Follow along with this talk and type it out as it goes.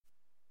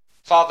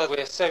Father,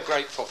 we're so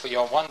grateful for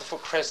your wonderful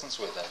presence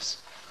with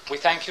us. We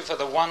thank you for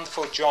the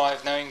wonderful joy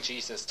of knowing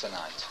Jesus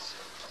tonight.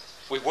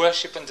 We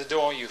worship and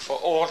adore you for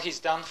all he's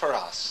done for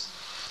us.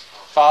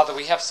 Father,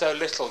 we have so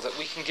little that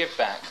we can give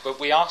back, but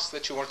we ask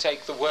that you will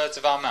take the words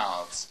of our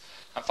mouths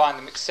and find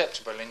them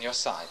acceptable in your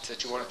sight,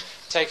 that you will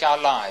take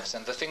our lives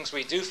and the things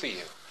we do for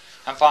you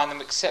and find them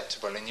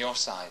acceptable in your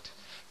sight.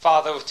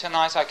 Father,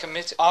 tonight I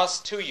commit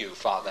us to you,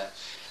 Father,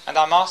 and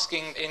I'm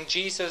asking in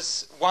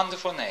Jesus'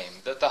 wonderful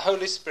name that the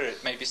Holy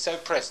Spirit may be so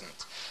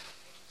present,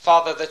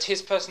 Father, that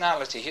his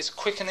personality, his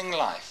quickening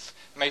life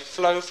may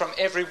flow from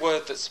every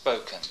word that's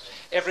spoken,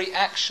 every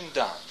action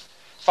done.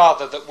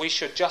 Father, that we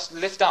should just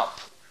lift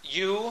up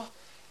you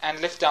and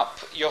lift up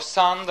your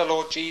Son, the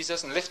Lord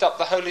Jesus, and lift up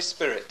the Holy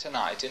Spirit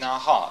tonight in our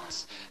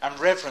hearts and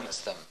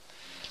reverence them.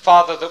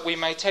 Father, that we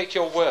may take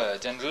your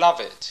word and love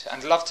it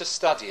and love to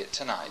study it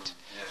tonight.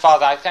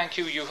 Father, I thank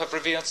you, you have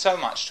revealed so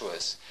much to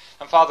us.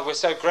 And Father, we're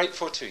so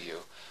grateful to you.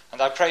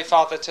 And I pray,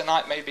 Father,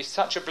 tonight may be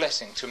such a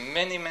blessing to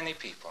many, many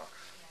people.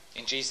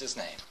 In Jesus'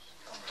 name.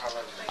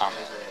 Amen.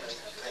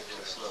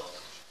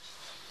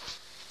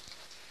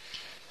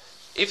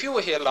 If you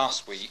were here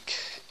last week,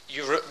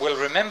 you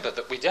will remember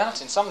that we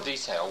dealt in some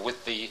detail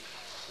with the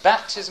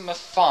baptism of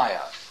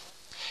fire.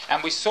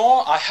 And we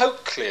saw, I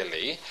hope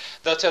clearly,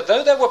 that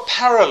although there were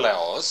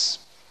parallels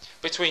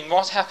between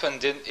what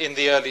happened in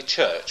the early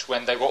church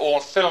when they were all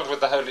filled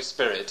with the Holy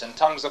Spirit and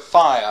tongues of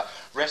fire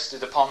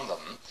rested upon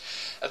them,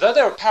 although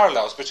there are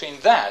parallels between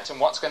that and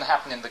what's going to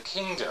happen in the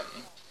kingdom,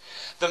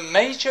 the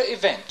major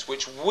event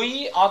which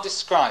we are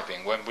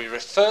describing when we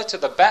refer to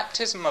the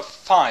baptism of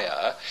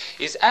fire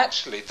is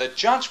actually the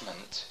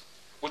judgment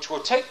which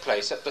will take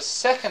place at the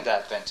second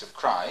advent of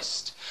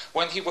Christ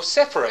when he will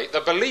separate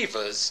the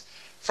believers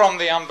from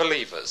the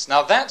unbelievers.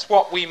 Now that's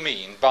what we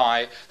mean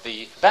by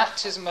the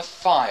baptism of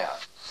fire.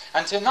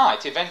 And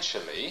tonight,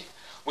 eventually,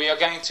 we are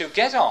going to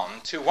get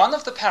on to one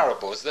of the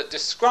parables that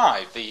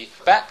describe the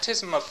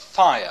baptism of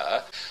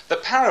fire, the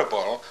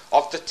parable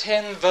of the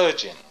 10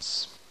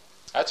 virgins.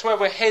 That's where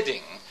we're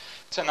heading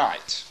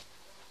tonight.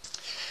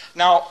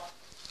 Now,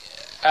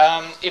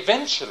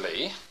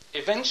 eventually,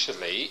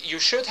 you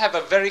should have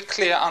a very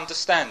clear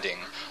understanding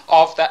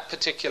of that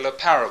particular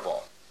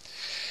parable,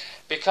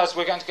 because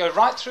we're going to go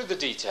right through the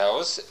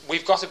details.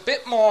 We've got a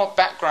bit more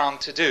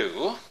background to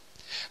do,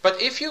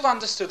 but if you've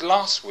understood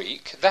last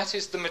week, that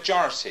is the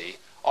majority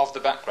of the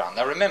background.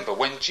 Now remember,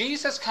 when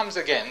Jesus comes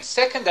again,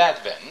 second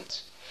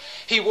advent,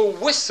 he will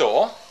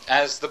whistle,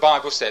 as the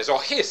Bible says,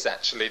 or hiss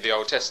actually, the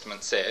Old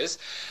Testament says,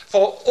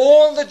 for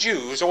all the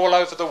Jews all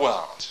over the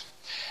world.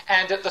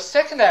 And at the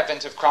second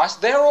advent of Christ,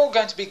 they're all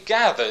going to be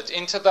gathered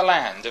into the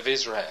land of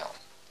Israel.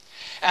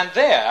 And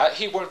there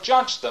he will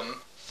judge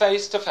them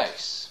face to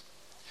face.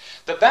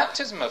 The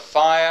baptism of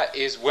fire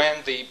is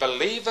when the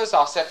believers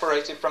are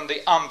separated from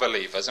the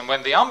unbelievers, and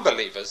when the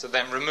unbelievers are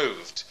then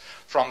removed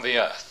from the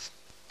earth.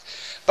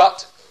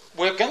 But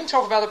we're going to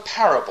talk about a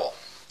parable.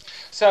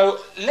 So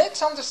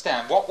let's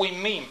understand what we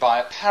mean by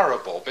a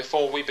parable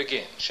before we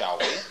begin, shall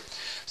we?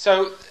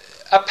 So,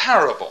 a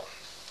parable.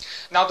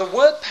 Now the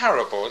word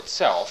parable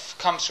itself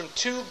comes from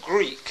two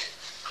Greek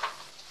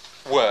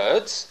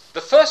words. The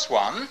first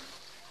one,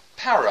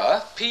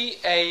 para,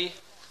 P-A-R-A,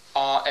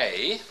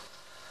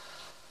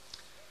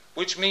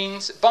 which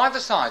means by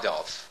the side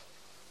of,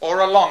 or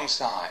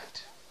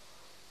alongside.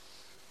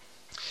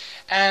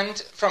 And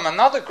from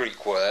another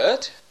Greek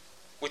word,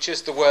 which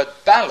is the word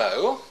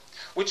ballo,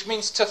 which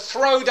means to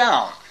throw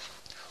down,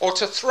 or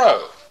to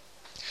throw.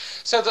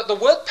 So that the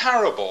word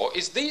parable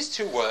is these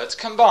two words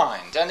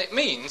combined, and it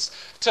means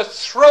to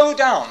throw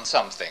down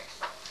something,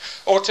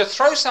 or to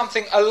throw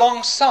something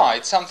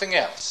alongside something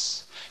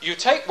else. You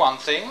take one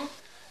thing,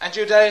 and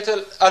you lay it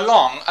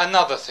along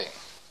another thing.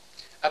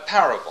 A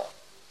parable.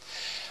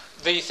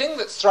 The thing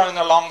that's thrown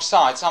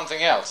alongside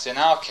something else, in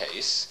our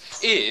case,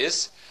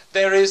 is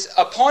there is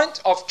a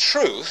point of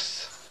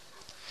truth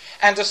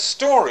and a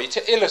story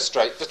to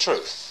illustrate the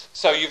truth.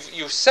 So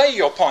you say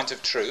your point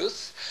of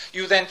truth,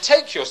 you then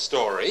take your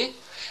story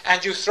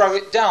and you throw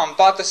it down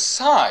by the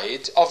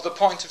side of the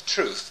point of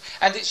truth,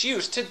 and it's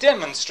used to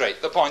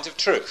demonstrate the point of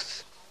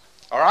truth.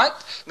 All right?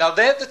 Now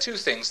they're the two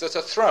things that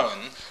are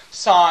thrown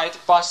side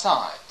by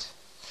side.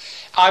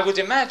 I would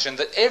imagine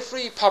that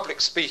every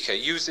public speaker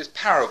uses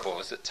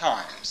parables at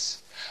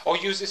times, or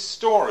uses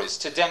stories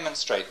to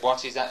demonstrate what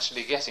he's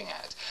actually getting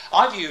at.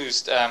 I've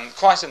used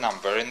quite a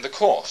number in the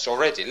course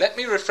already. Let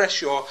me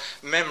refresh your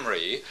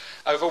memory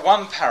over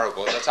one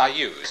parable that I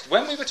used.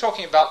 When we were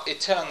talking about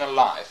eternal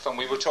life, and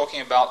we were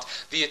talking about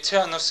the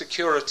eternal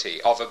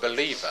security of a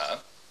believer,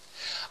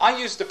 I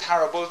used a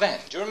parable then.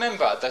 Do you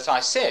remember that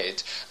I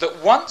said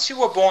that once you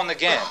were born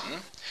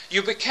again,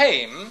 you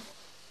became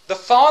the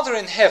Father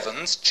in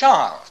heaven's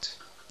child.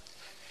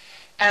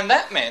 And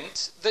that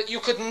meant that you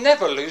could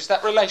never lose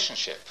that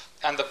relationship.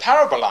 And the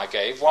parable I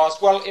gave was,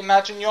 well,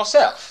 imagine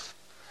yourself.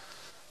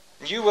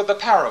 You were the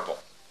parable.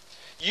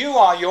 You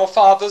are your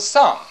father's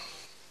son.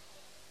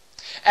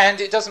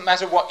 And it doesn't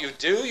matter what you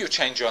do, you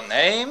change your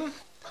name.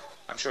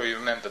 I'm sure you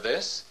remember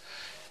this.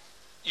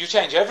 You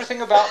change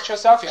everything about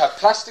yourself. You have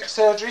plastic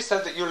surgery so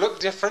that you look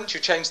different. You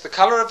change the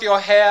colour of your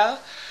hair.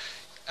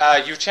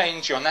 You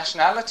change your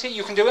nationality.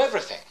 You can do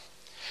everything.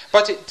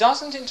 But it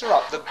doesn't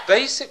interrupt the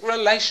basic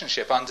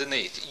relationship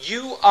underneath.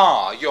 You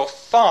are your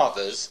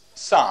Father's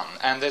son,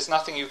 and there's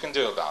nothing you can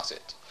do about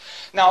it.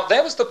 Now,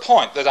 there was the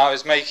point that I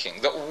was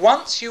making, that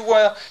once you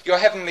were your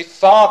Heavenly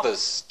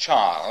Father's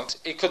child,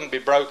 it couldn't be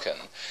broken.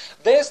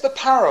 There's the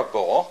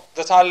parable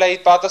that I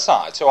laid by the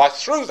side. So I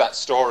threw that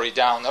story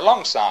down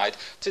alongside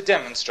to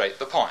demonstrate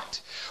the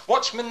point.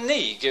 Watchman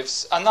Nee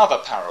gives another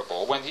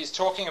parable when he's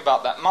talking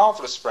about that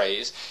marvellous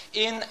phrase,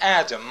 "In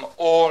Adam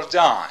all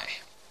die."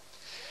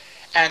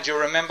 And you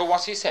remember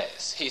what he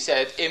says. He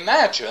said,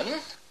 imagine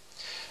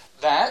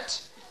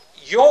that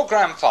your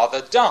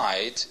grandfather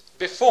died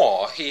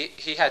before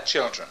he had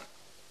children.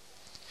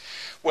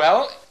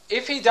 Well,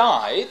 if he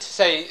died,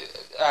 say,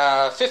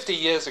 50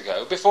 years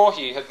ago, before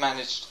he had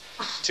managed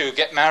to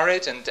get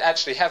married and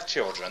actually have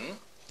children,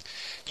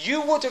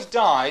 you would have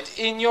died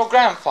in your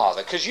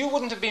grandfather, because you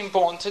wouldn't have been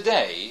born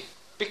today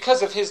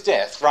because of his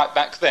death right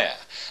back there.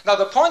 Now,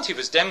 the point he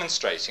was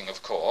demonstrating,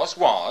 of course,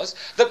 was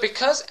that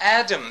because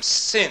Adam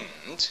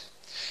sinned,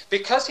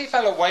 because he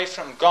fell away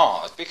from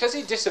God, because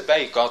he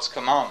disobeyed God's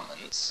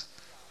commandments,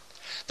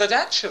 that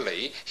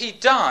actually he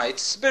died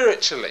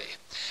spiritually.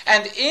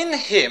 And in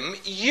him,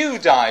 you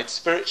died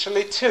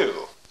spiritually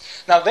too.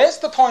 Now, there's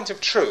the point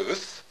of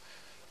truth.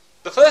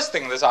 The first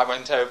thing that I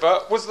went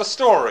over was the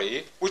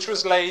story which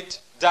was laid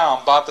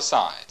down by the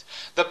side.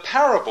 The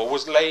parable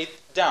was laid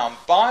down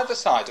by the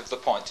side of the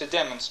point to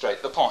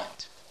demonstrate the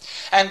point.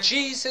 And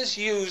Jesus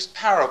used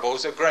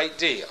parables a great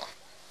deal.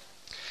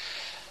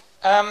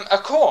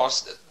 Of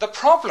course, the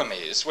problem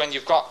is when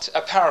you've got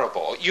a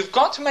parable, you've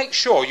got to make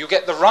sure you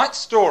get the right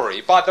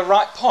story by the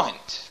right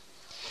point.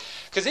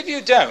 Because if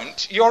you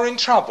don't, you're in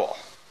trouble.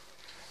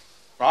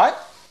 Right?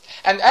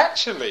 And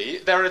actually,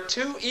 there are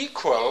two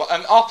equal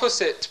and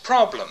opposite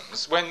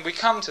problems when we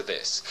come to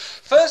this.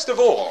 First of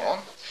all,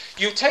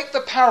 you take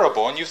the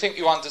parable and you think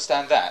you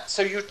understand that,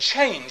 so you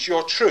change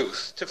your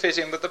truth to fit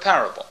in with the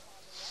parable.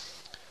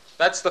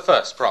 That's the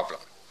first problem.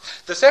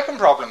 The second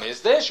problem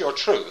is, there's your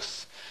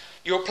truth.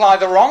 You apply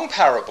the wrong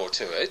parable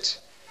to it,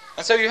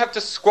 and so you have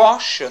to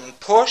squash and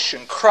push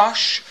and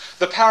crush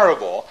the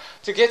parable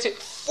to get it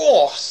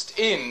forced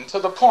into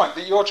the point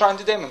that you're trying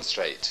to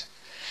demonstrate.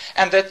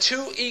 And they're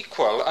two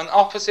equal and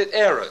opposite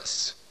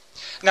errors.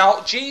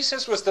 Now,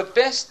 Jesus was the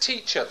best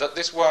teacher that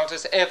this world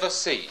has ever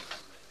seen.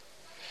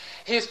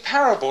 His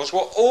parables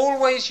were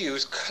always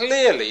used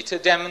clearly to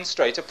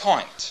demonstrate a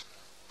point.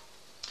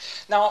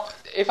 Now,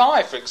 if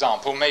I, for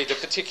example, made a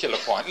particular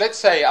point,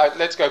 let's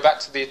go back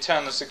to the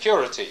eternal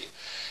security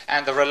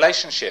and the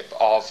relationship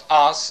of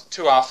us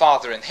to our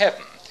Father in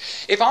heaven.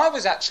 If I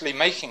was actually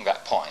making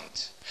that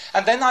point,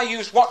 and then I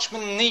used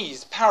Watchman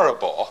Nee's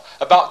parable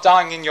about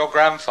dying in your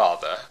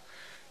grandfather,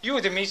 you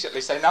would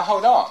immediately say, now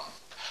hold on,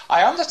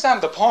 I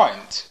understand the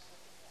point,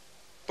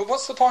 but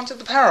what's the point of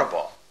the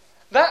parable?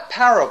 That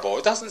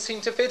parable doesn't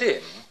seem to fit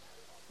in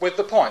with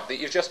the point that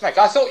you've just made.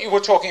 I thought you were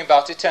talking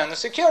about eternal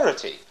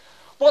security.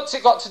 What's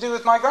it got to do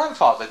with my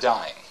grandfather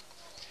dying?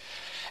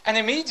 And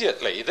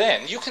immediately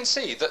then you can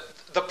see that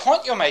the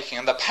point you're making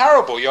and the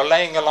parable you're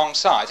laying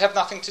alongside have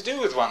nothing to do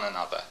with one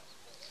another.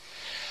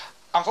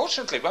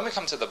 Unfortunately, when we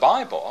come to the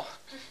Bible,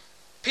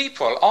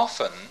 people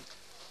often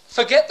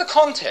forget the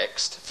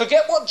context,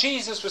 forget what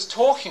Jesus was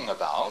talking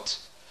about.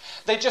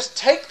 They just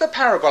take the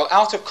parable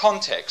out of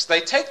context. They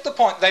take the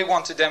point they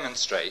want to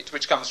demonstrate,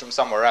 which comes from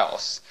somewhere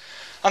else,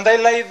 and they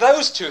lay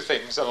those two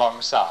things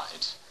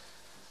alongside.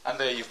 And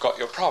there you've got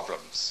your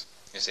problems,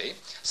 you see.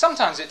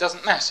 Sometimes it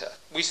doesn't matter.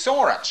 We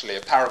saw actually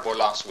a parable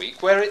last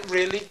week where it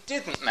really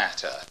didn't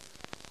matter.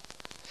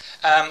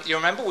 You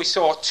remember we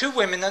saw two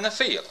women in a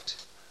field.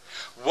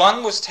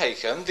 One was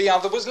taken, the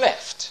other was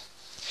left.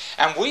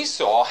 And we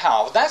saw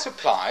how that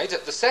applied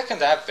at the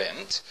second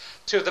advent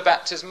to the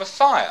baptism of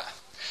fire.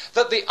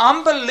 That the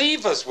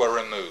unbelievers were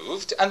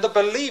removed and the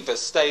believers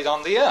stayed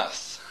on the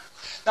earth.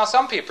 Now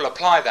some people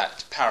apply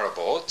that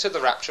parable to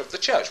the rapture of the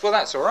church. Well,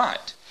 that's all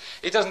right.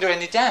 It doesn't do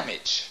any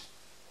damage,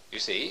 you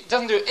see. It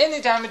doesn't do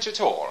any damage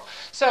at all.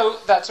 So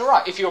that's all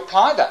right. If you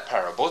apply that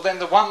parable, then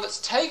the one that's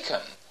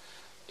taken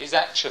is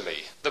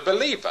actually the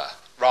believer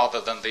rather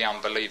than the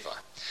unbeliever.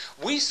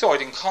 We saw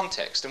it in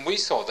context, and we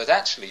saw that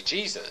actually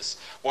Jesus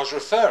was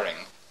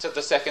referring to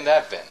the second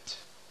advent.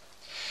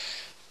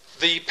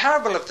 The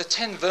parable of the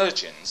 10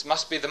 virgins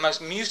must be the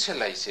most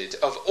mutilated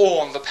of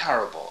all the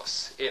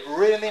parables. It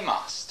really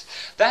must.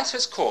 That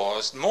has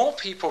caused more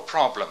people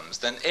problems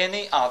than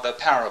any other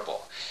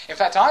parable. In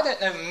fact, I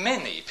don't know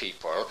many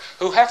people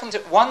who haven't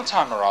at one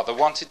time or other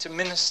wanted to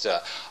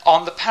minister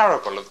on the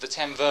parable of the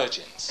 10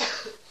 virgins,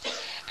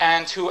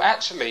 and who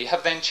actually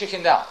have then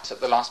chickened out at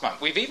the last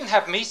moment. We've even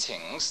had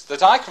meetings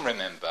that I can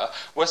remember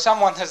where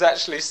someone has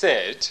actually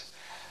said,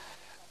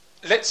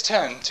 let's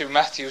turn to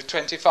Matthew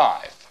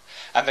 25.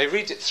 And they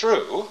read it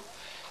through,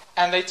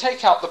 and they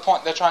take out the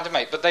point they're trying to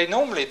make, but they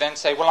normally then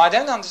say, well, I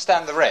don't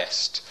understand the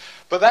rest,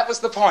 but that was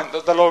the point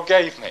that the Lord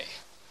gave me.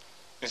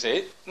 You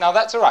see? Now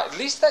that's all right. At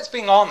least that's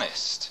being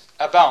honest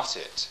about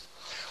it.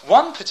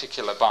 One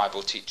particular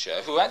Bible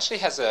teacher, who actually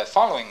has a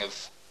following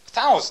of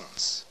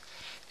thousands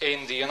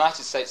in the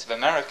United States of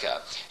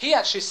America, he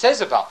actually says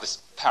about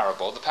this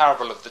parable, the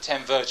parable of the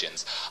 10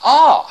 virgins,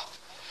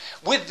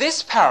 with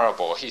this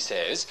parable, he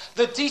says,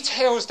 the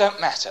details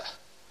don't matter.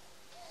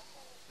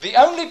 The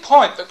only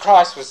point that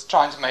Christ was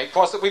trying to make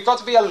was that we've got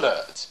to be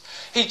alert.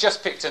 He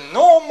just picked a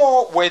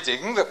normal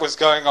wedding that was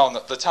going on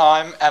at the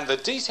time, and the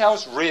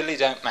details really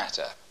don't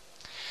matter.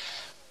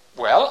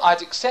 Well,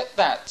 I'd accept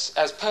that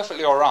as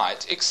perfectly all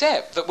right,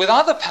 except that with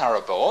other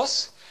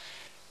parables,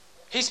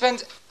 he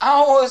spent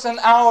hours and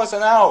hours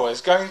and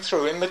hours going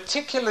through in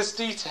meticulous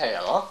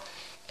detail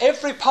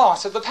every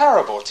part of the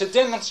parable to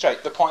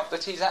demonstrate the point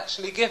that he's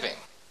actually giving.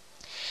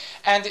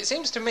 And it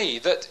seems to me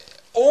that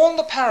all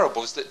the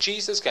parables that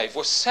Jesus gave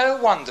were so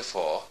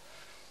wonderful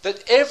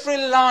that every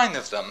line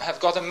of them have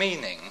got a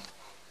meaning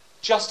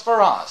just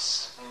for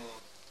us.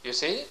 You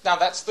see? Now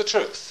that's the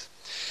truth.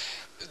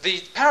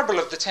 The parable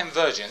of the 10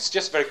 virgins,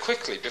 just very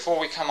quickly, before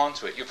we come on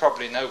to it, you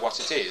probably know what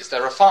it is.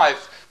 There are 5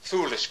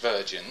 foolish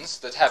virgins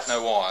that have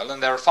no oil,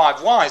 and there are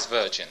 5 wise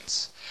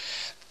virgins.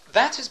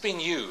 That has been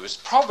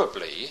used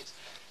probably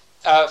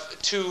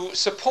to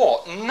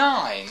support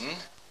 9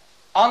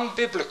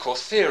 unbiblical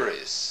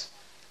theories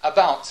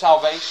about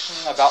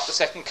salvation, about the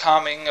second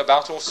coming,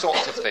 about all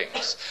sorts of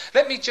things.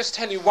 Let me just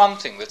tell you one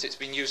thing that it's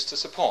been used to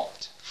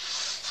support.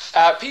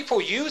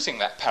 People using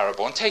that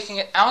parable and taking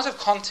it out of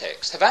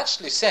context have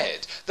actually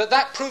said that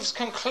that proves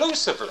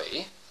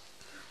conclusively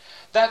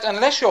that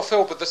unless you're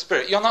filled with the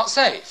Spirit, you're not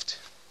saved.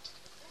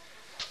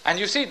 And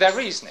you see their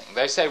reasoning.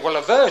 They say, well,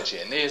 a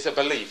virgin is a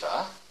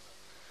believer.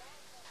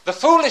 The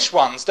foolish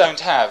ones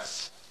don't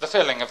have the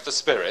filling of the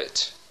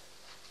Spirit.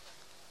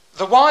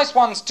 The wise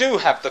ones do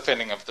have the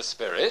filling of the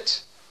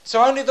Spirit,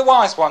 so only the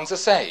wise ones are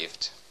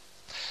saved.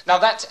 Now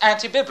that's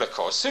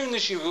anti-biblical. As soon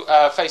as you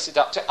face it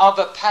up to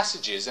other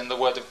passages in the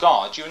Word of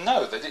God, you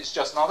know that it's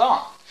just not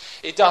on.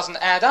 It doesn't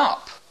add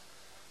up,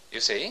 you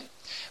see.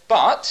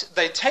 But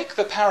they take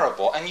the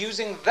parable, and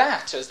using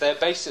that as their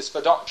basis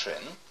for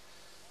doctrine,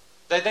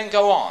 they then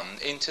go on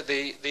into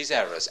these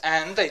errors,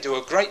 and they do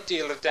a great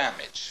deal of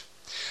damage.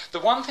 The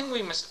one thing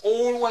we must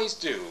always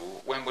do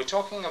when we're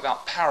talking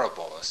about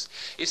parables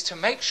is to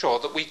make sure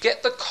that we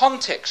get the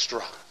context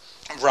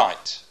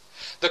right.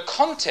 The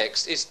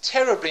context is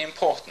terribly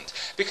important,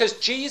 because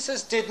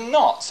Jesus did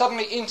not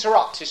suddenly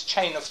interrupt his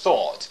chain of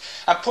thought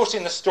and put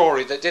in a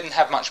story that didn't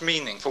have much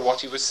meaning for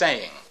what he was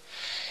saying.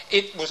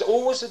 It was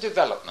always a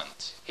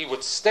development. He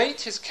would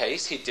state his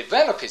case, he'd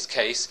develop his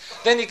case,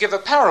 then he'd give a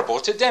parable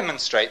to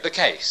demonstrate the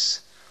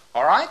case.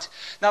 All right?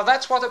 Now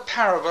that's what a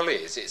parable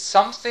is. It's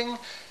something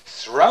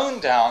thrown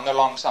down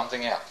along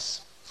something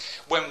else.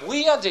 When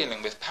we are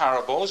dealing with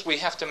parables, we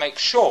have to make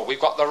sure we've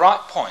got the right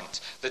point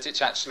that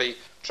it's actually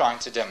trying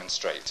to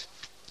demonstrate.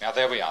 Now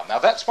there we are. Now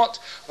that's what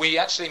we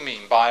actually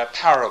mean by a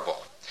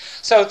parable.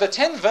 So the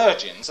 10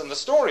 virgins and the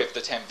story of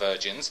the 10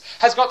 virgins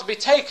has got to be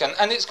taken,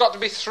 and it's got to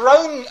be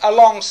thrown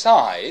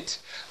alongside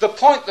the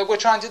point that we're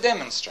trying to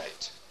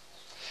demonstrate.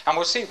 And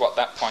we'll see what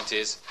that point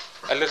is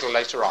a little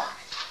later on.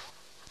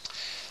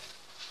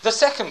 The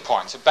second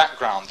point of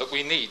background that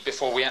we need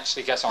before we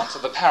actually get on to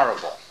the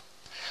parable.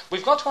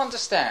 We've got to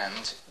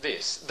understand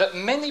this, that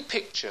many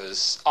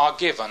pictures are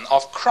given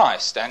of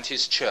Christ and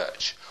his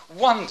church.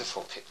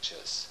 Wonderful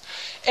pictures.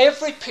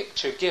 Every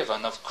picture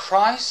given of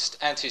Christ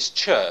and his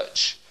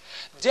church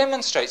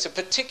demonstrates a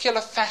particular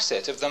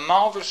facet of the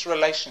marvellous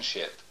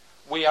relationship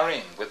we are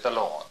in with the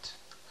Lord.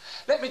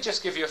 Let me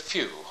just give you a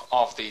few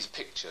of these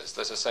pictures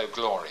that are so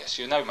glorious.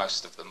 You know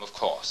most of them, of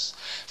course.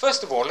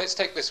 First of all, let's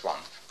take this one.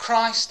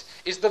 Christ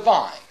is the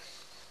vine.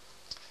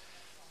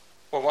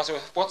 Well,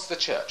 what's the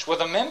church? Well,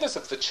 the members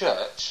of the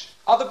church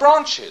are the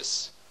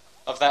branches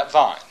of that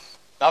vine.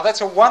 Now,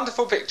 that's a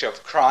wonderful picture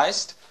of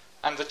Christ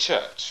and the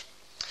church.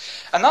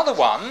 Another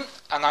one,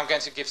 and I'm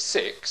going to give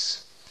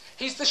 6,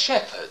 he's the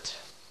shepherd.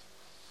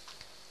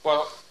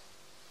 Well,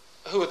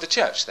 who are the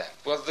church then?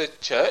 Well, the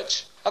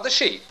church are the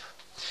sheep.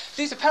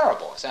 These are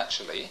parables,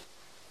 actually.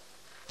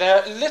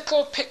 They're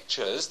little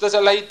pictures that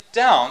are laid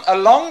down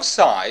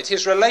alongside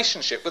his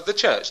relationship with the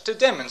church to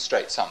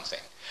demonstrate something.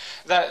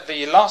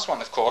 The last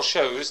one, of course,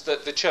 shows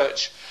that the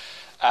church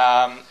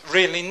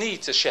really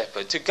needs a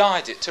shepherd to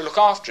guide it, to look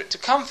after it, to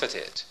comfort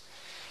it.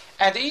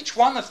 And each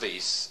one of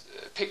these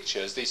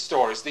pictures, these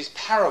stories, these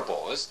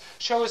parables,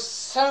 show us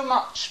so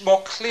much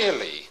more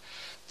clearly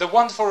the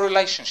wonderful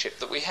relationship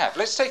that we have.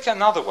 Let's take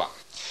another one.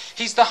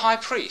 He's the high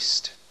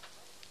priest.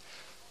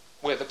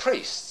 We're the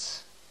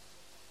priests.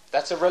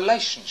 That's a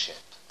relationship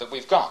that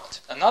we've got.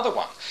 Another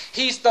one.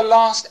 He's the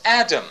last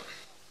Adam.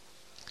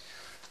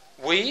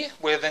 We're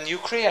the new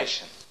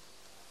creation.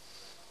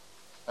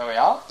 There we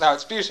are. Now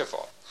it's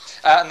beautiful.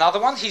 Another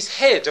one. He's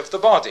head of the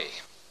body.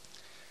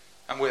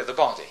 And we're the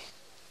body.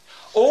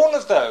 All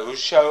of those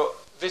show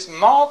this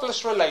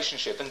marvellous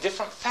relationship and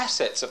different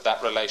facets of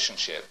that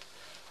relationship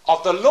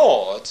of the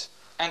Lord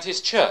and his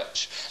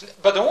church.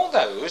 But all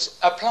those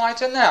apply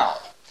to now.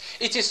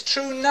 It is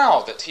true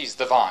now that he's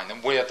the vine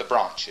and we're the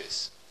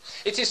branches.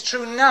 It is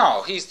true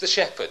now he's the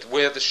shepherd,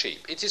 we're the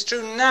sheep. It is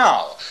true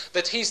now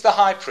that he's the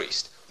high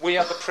priest, we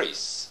are the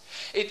priests.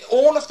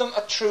 All of them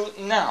are true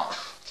now.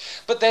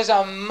 But there's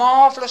a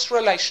marvellous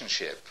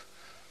relationship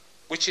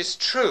which is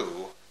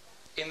true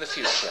in the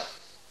future.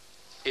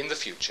 In the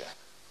future.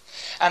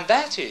 And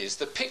that is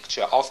the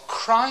picture of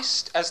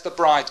Christ as the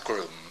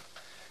bridegroom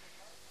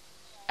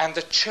and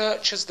the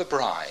church as the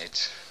bride.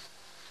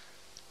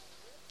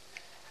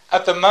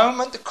 At the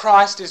moment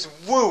Christ is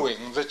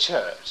wooing the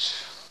church,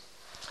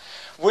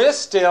 we're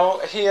still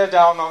here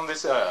down on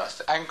this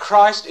earth, and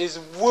Christ is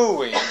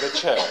wooing the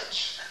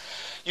church.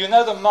 You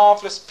know the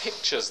marvellous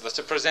pictures that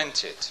are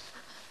presented.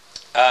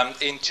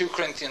 In 2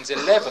 Corinthians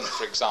 11,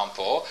 for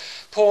example,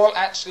 Paul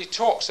actually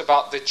talks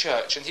about the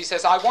church, and he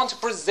says, I want to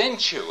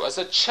present you as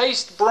a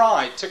chaste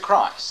bride to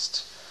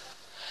Christ,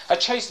 a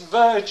chaste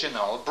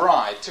virginal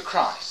bride to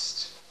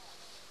Christ.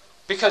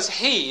 Because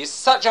he is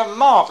such a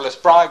marvellous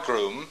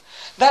bridegroom,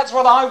 that's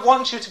what I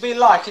want you to be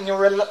like in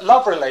your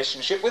love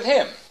relationship with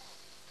him.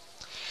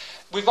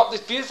 We've got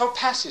this beautiful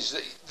passage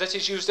that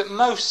is used at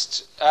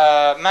most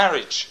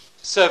marriage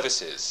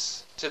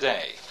services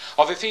today,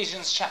 of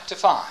Ephesians chapter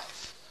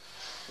 5,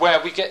 where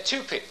we get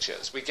two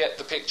pictures. We get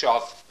the picture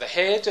of the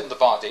head and the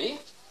body,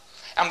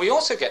 and we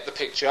also get the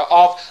picture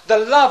of the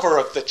lover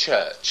of the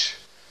church.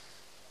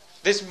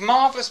 This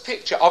marvellous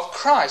picture of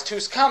Christ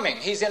who's coming.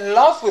 He's in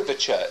love with the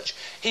church.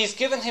 He's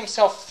given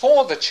himself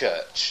for the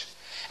church.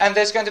 And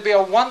there's going to be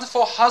a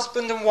wonderful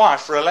husband and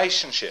wife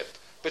relationship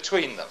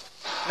between them.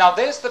 Now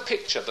there's the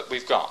picture that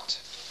we've got.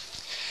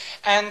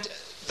 And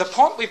the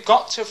point we've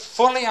got to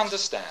fully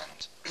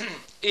understand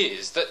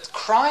is that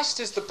Christ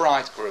is the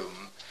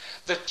bridegroom,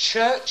 the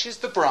church is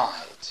the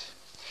bride.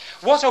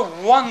 What a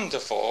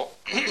wonderful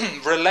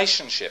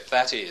relationship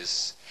that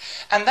is.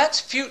 And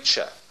that's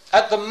future.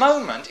 At the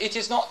moment, it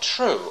is not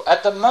true.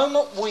 At the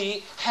moment,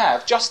 we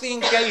have just the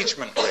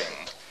engagement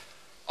ring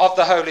of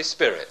the Holy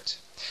Spirit.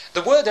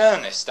 The word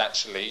earnest,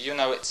 actually,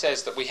 it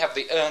says that we have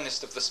the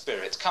earnest of the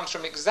Spirit, comes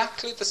from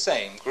exactly the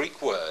same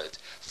Greek word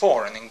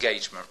for an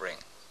engagement ring.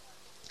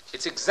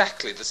 It's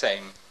exactly the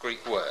same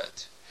Greek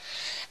word.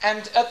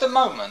 And at the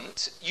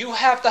moment, you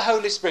have the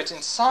Holy Spirit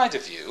inside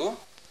of you,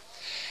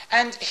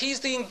 and he's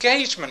the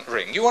engagement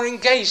ring. You are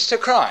engaged to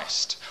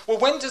Christ. Well,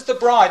 when does the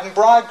bride and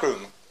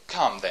bridegroom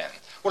come then?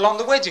 Well, on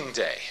the wedding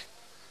day.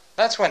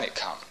 That's when it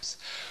comes.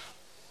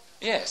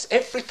 Yes,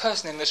 every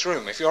person in this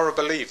room, if you're a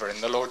believer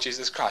in the Lord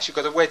Jesus Christ, you've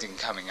got a wedding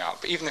coming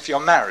up. Even if you're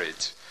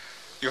married,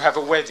 you have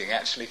a wedding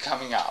actually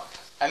coming up.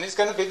 And it's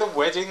going to be the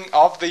wedding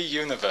of the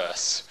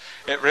universe.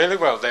 It really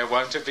will. There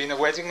won't have been a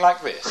wedding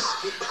like this.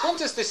 When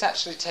does this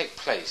actually take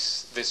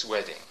place, this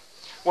wedding?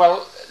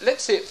 Well,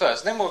 let's see it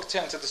first, then we'll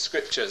turn to the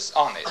scriptures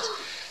on it.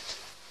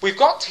 We've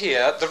got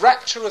here the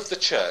rapture of the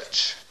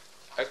church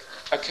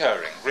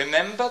occurring.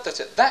 Remember that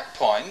at that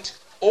point,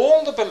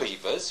 all the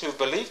believers who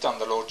believed on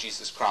the Lord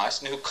Jesus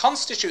Christ and who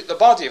constitute the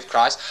body of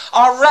Christ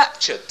are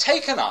raptured,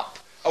 taken up,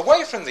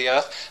 away from the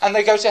earth, and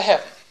they go to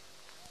heaven.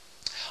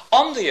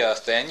 On the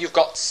earth, then, you've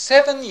got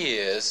 7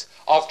 years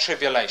of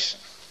tribulation.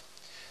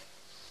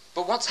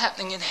 But what's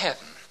happening in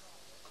heaven?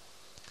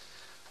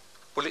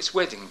 Well, it's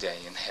wedding day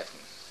in heaven.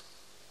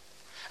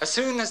 As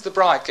soon as the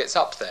bride gets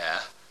up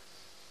there,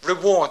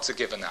 rewards are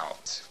given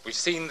out. We've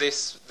seen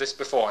this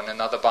before in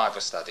another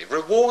Bible study.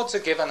 Rewards are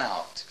given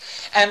out.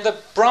 And the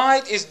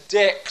bride is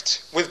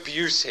decked with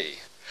beauty,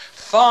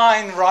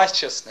 fine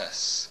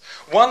righteousness,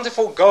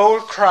 wonderful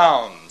gold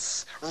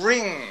crowns,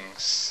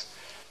 rings.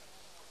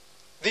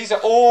 These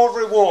are all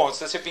rewards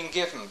that have been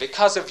given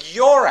because of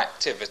your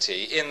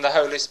activity in the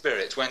Holy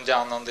Spirit when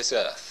down on this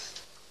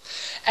earth.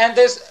 And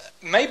there's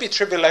maybe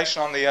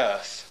tribulation on the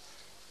earth.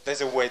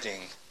 There's a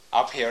wedding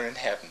up here in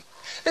heaven.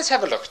 Let's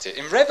have a look at it.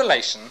 In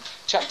Revelation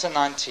chapter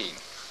 19.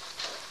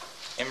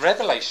 In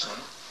Revelation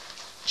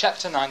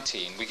chapter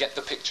 19, we get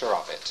the picture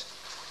of it.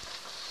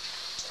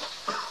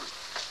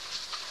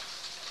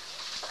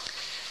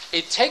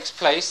 It takes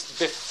place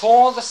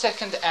before the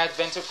second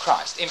advent of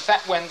Christ. In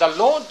fact, when the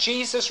Lord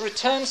Jesus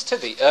returns to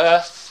the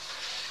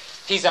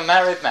earth, he's a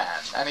married man,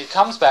 and he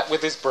comes back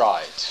with his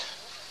bride.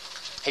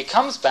 He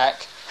comes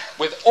back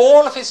with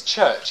all of his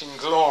church in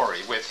glory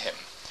with him,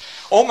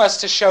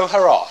 almost to show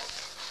her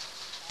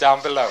off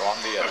down below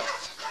on the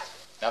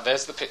earth. Now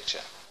there's the picture.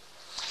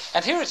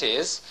 And here it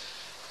is.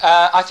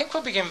 I think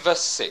we'll begin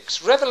verse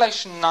 6.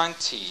 Revelation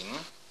 19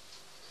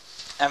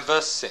 and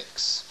verse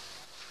 6.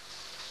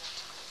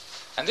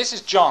 And this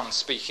is John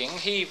speaking.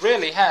 He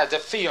really had a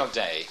field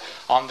day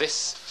on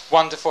this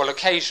wonderful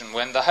occasion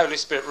when the Holy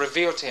Spirit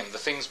revealed to him the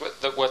things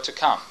that were to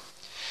come.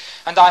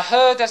 And I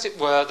heard, as it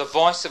were, the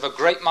voice of a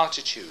great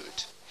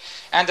multitude,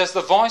 and as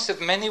the voice of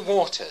many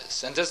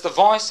waters, and as the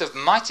voice of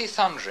mighty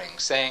thundering,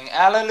 saying,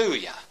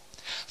 Alleluia,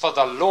 for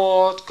the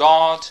Lord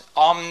God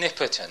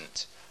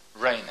omnipotent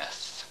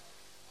reigneth.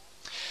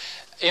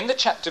 In the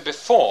chapter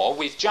before,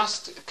 we've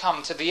just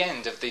come to the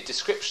end of the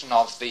description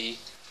of the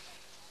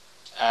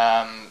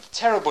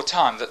terrible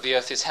time that the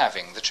earth is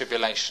having, the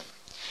tribulation.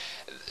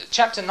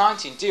 chapter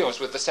 19 deals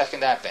with the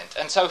second advent.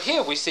 And so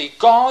here we see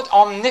God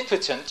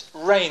omnipotent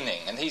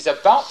reigning, and he's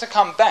about to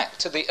come back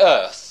to the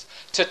earth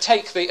to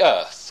take the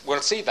earth.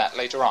 We'll see that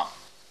later on.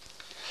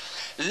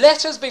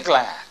 Let us be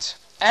glad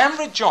and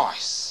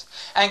rejoice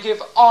and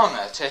give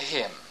honour to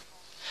him,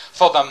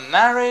 for the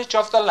marriage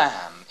of the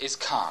Lamb is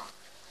come,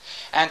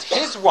 and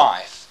his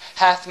wife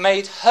hath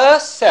made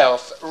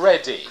herself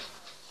ready.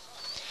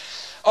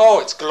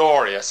 Oh, it's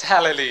glorious.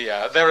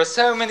 Hallelujah. There are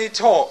so many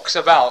talks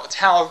about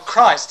how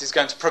Christ is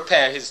going to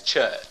prepare his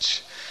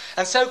church.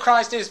 And so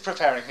Christ is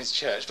preparing his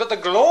church. But the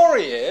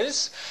glory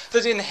is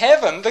that in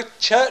heaven the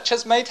church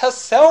has made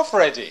herself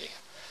ready.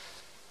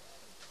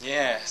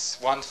 Yes,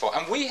 wonderful.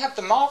 And we have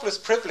the marvellous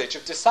privilege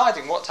of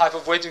deciding what type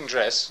of wedding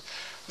dress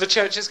the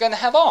church is going to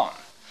have on.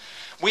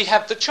 We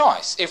have the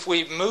choice. If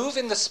we move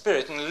in the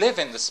Spirit and live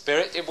in the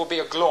Spirit, it will be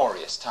a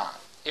glorious time.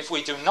 If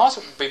we do not,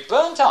 it will be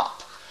burnt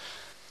up.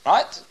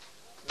 Right?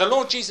 The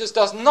Lord Jesus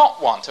does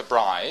not want a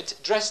bride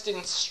dressed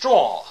in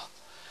straw.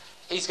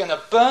 He's going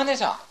to burn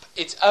it up.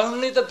 It's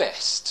only the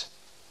best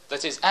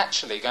that is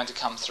actually going to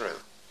come through.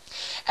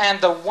 And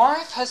the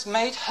wife has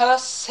made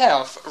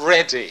herself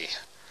ready.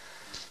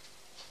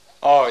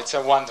 Oh, it's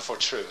a wonderful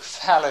truth.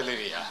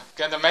 Hallelujah.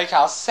 Going to make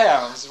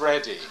ourselves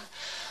ready.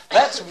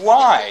 That's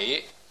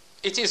why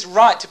it is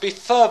right to be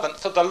fervent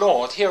for the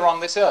Lord here on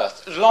this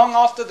earth. Long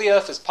after the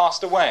earth has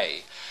passed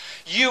away,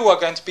 you are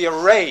going to be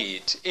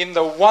arrayed in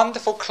the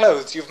wonderful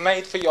clothes you've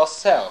made for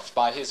yourself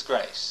by his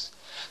grace.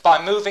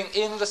 By moving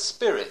in the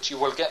Spirit, you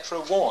will get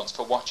rewards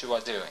for what you are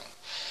doing.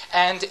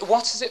 And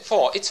what is it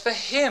for? It's for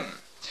him.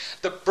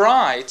 The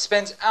bride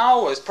spends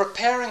hours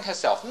preparing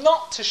herself,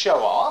 not to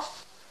show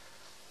off,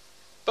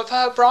 but for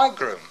her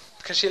bridegroom,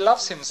 because she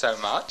loves him so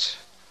much.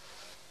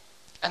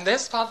 And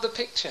there's part of the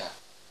picture.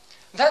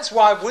 That's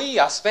why we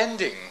are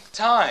spending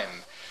time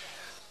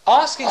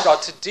asking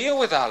God to deal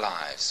with our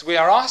lives. We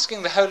are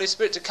asking the Holy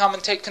Spirit to come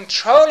and take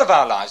control of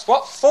our lives.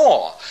 What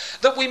for?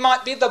 That we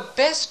might be the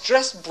best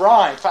dressed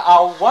bride for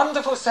our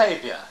wonderful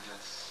Saviour.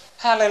 Yes.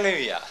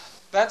 Hallelujah.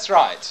 That's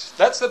right.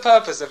 That's the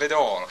purpose of it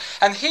all.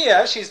 And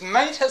here she's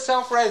made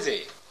herself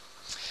ready.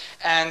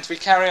 And we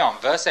carry on.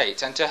 Verse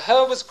 8. And to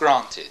her was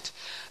granted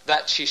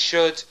that she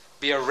should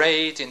be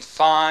arrayed in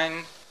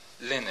fine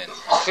linen,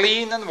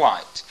 clean and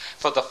white,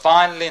 for the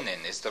fine linen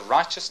is the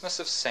righteousness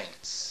of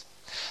saints.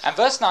 And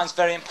verse 9 is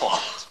very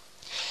important.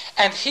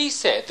 And he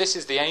said, this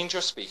is the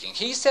angel speaking,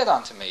 he said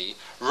unto me,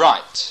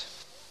 write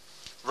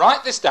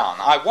this down.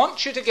 I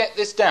want you to get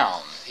this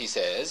down, he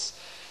says.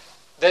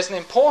 There's an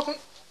important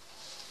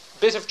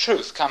bit of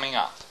truth coming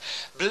up.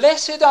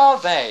 Blessed are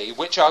they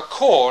which are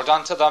called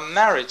unto the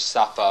marriage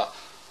supper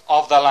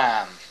of the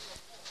Lamb.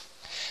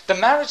 The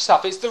marriage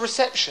supper is the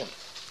reception.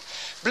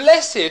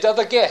 Blessed are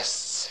the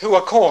guests who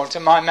are called to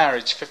my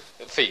marriage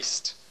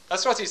feast.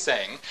 That's what he's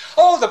saying.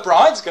 Oh, the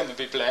bride's going to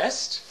be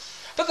blessed,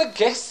 but the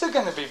guests are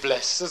going to be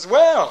blessed as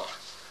well.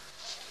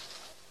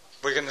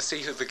 We're going to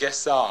see who the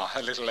guests are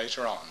a little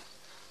later on.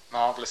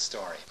 Marvellous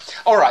story.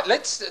 All right,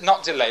 let's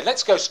not delay.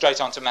 Let's go straight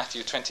on to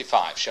Matthew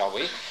 25, shall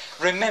we?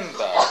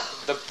 Remember,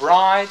 the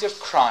bride of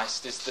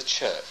Christ is the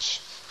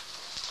church.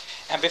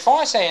 And before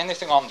I say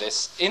anything on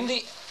this, in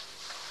the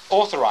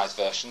Authorized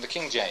Version, the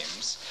King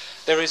James,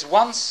 there is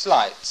one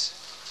slight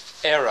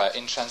error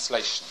in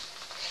translation.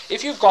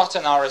 If you've got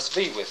an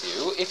RSV with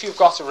you, if you've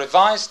got a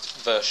revised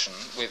version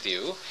with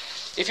you,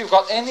 if you've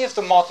got any of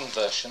the modern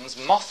versions,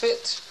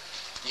 Moffat,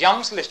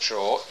 Young's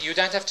Literal, you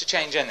don't have to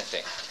change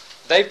anything.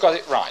 They've got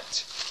it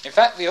right. In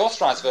fact, the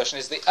Authorized Version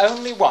is the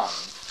only one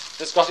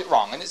that's got it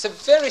wrong. And it's a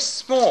very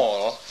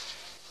small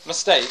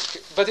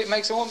mistake, but it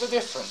makes all the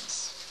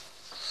difference.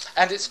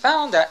 And it's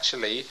found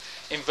actually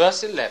in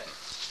verse 11.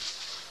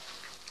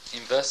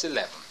 In verse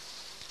 11.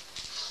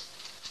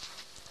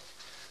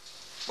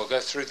 We'll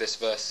go through this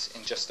verse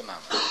in just a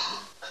moment.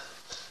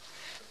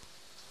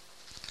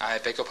 I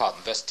beg your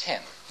pardon, verse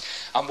 10.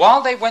 And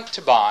while they went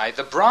to buy,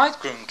 the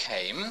bridegroom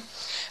came,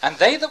 and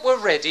they that were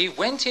ready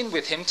went in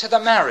with him to the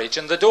marriage,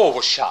 and the door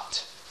was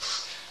shut.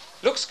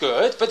 Looks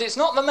good, but it's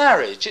not the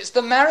marriage, it's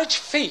the marriage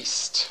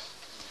feast.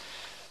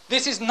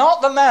 This is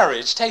not the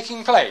marriage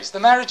taking place. The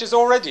marriage has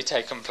already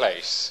taken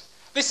place.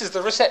 This is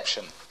the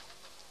reception.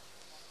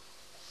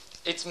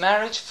 It's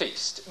marriage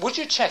feast. Would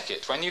you check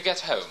it when you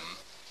get home?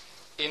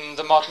 In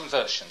the modern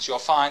versions, you'll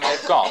find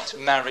they've got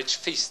marriage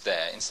feast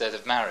there instead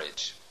of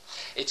marriage.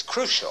 It's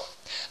crucial.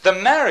 The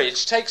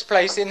marriage takes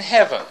place in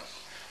heaven.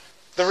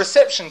 The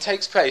reception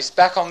takes place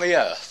back on the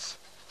earth.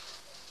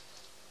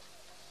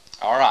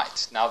 All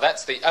right, now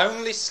that's the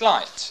only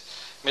slight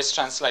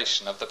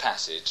mistranslation of the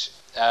passage.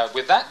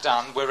 With that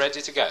done, we're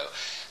ready to go.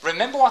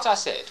 Remember what I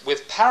said.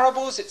 With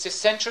parables, it's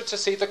essential to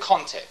see the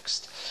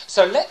context.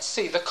 So let's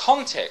see the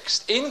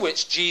context in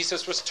which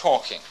Jesus was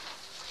talking.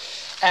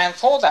 And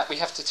for that, we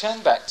have to turn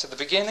back to the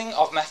beginning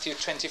of Matthew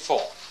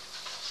 24.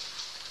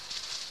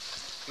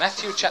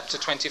 Matthew chapter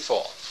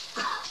 24.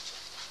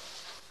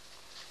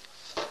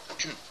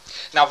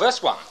 Now,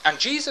 verse 1. And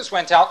Jesus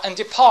went out and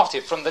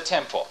departed from the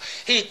temple.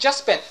 He just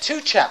spent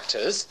 2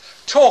 chapters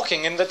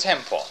talking in the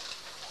temple.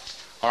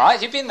 All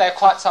right, he'd been there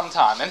quite some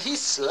time, and he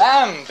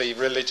slammed the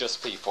religious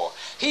people.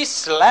 He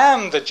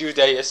slammed the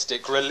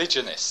Judaistic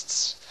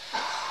religionists.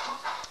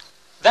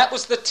 That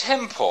was the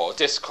temple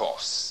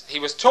discourse. He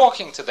was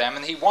talking to them,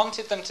 and he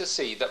wanted them to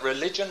see that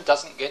religion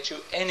doesn't get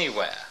you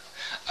anywhere.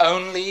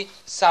 Only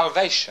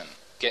salvation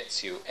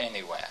gets you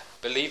anywhere,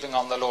 believing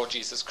on the Lord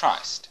Jesus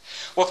Christ.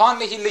 Well,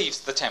 finally he leaves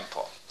the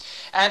temple,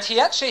 and he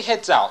actually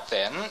heads out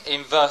then,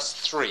 in verse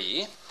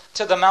 3,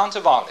 to the Mount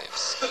of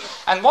Olives.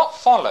 And what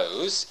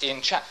follows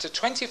in chapter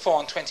 24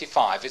 and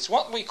 25 is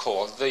what we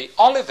call the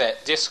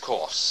Olivet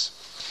Discourse.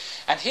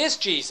 And here's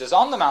Jesus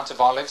on the Mount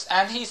of Olives,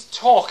 and he's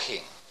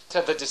talking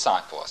to the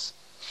disciples.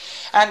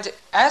 And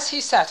as he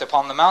sat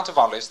upon the Mount of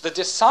Olives, the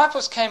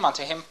disciples came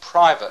unto him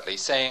privately,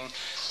 saying,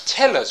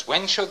 "Tell us,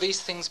 when shall these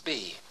things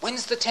be?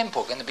 When's the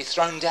temple going to be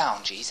thrown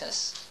down,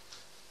 Jesus?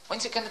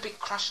 When's it going to be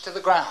crushed to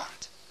the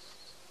ground?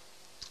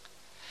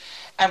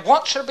 And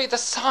what shall be the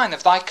sign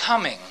of thy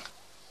coming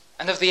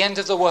and of the end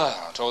of the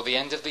world, or the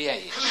end of the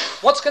age?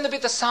 What's going to be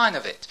the sign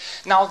of it?"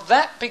 Now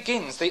that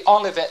begins the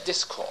Olivet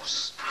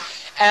Discourse.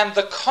 And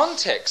the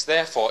context,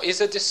 therefore, is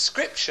a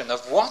description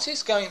of what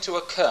is going to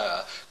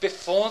occur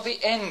before the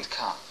end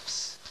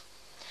comes,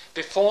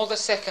 before the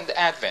second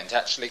advent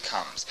actually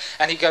comes.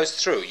 And he goes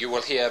through, you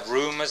will hear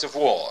rumours of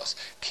wars.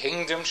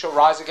 Kingdom shall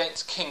rise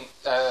against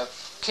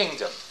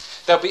kingdom.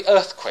 There'll be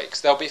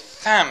earthquakes, there'll be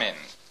famine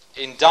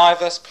in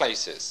diverse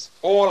places,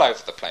 all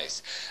over the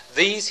place.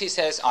 These, he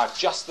says, are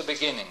just the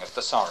beginning of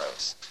the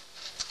sorrows.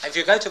 If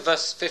you go to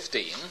verse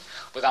 15,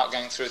 without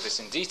going through this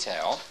in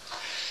detail,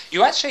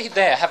 you actually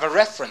there have a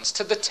reference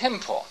to the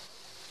temple.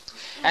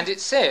 And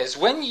it says,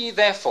 "When ye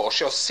therefore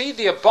shall see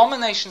the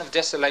abomination of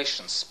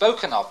desolation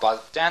spoken of by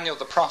Daniel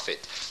the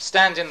prophet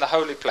stand in the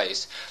holy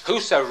place,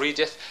 whoso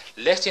readeth,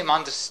 let him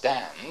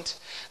understand.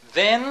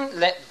 Then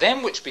let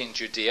them which be in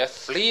Judea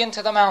flee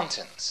into the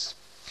mountains."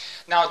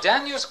 Now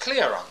Daniel's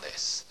clear on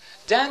this.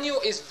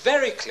 Daniel is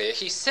very clear.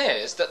 He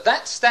says that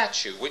that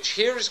statue, which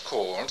here is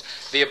called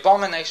the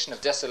abomination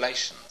of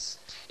desolations,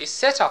 is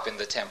set up in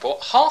the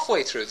temple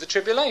halfway through the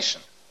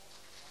tribulation.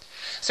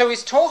 So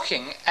he's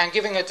talking and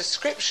giving a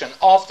description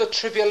of the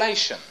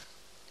tribulation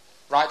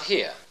right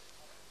here.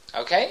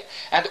 Okay?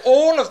 And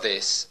all of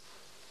this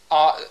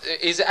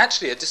is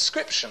actually a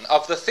description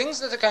of the things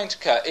that are going to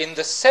occur in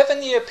the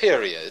 7-year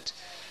period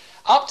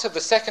up to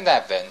the second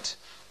advent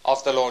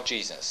of the Lord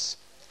Jesus.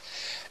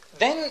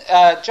 Then,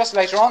 just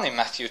later on in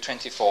Matthew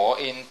 24,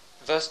 in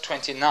verse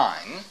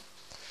 29,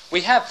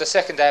 we have the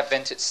second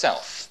advent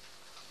itself.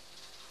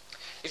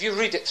 If you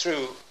read it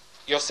through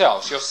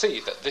yourselves, you'll see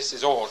that this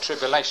is all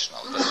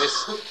tribulational, that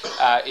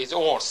this is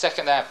all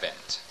second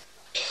advent.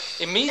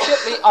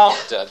 "Immediately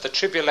after the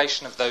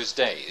tribulation of those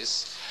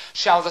days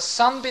shall the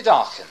sun be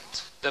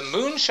darkened, the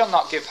moon shall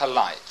not give her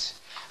light,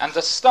 and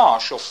the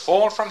stars shall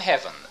fall from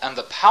heaven, and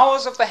the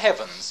powers of the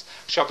heavens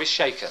shall be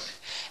shaken.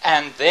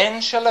 And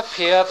then shall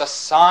appear the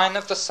sign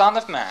of the Son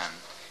of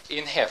Man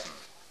in heaven.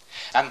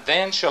 And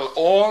then shall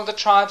all the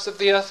tribes of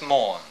the earth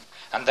mourn,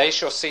 and they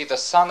shall see the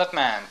Son of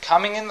Man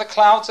coming in the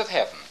clouds of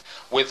heaven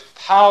with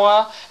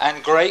power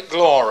and great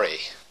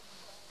glory."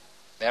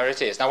 There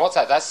it is. Now what's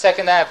that? That's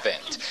second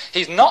advent.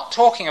 He's not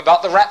talking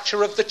about the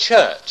rapture of the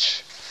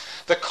church.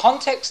 The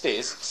context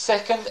is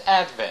second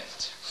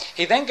advent.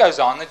 He then goes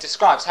on and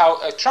describes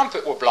how a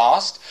trumpet will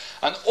blast,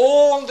 and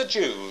all the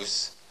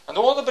Jews and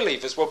all the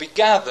believers will be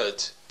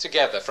gathered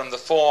together from the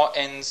four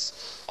ends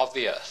of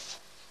the earth.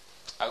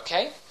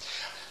 Okay?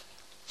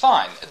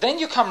 Fine. Then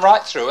you come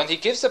right through, and he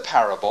gives a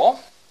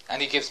parable,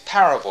 and he gives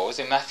parables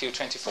in Matthew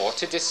 24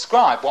 to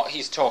describe what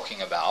he's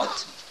talking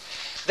about.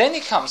 Then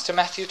he comes to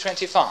Matthew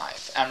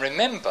 25. And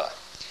remember,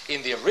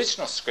 in the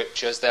original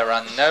scriptures, there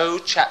are no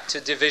chapter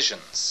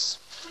divisions.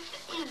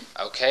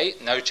 Okay?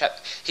 No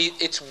chapter.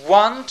 It's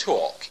one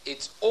talk.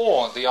 It's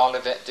all the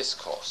Olivet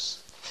Discourse.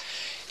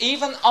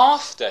 Even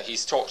after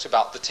he's talked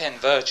about the 10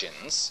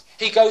 virgins,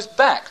 he goes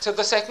back to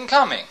the second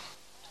coming.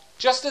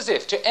 Just as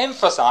if to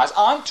emphasize,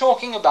 I'm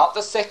talking about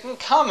the second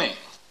coming.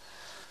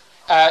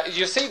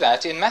 You see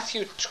that in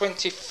Matthew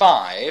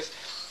 25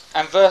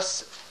 and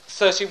verse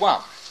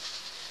 31.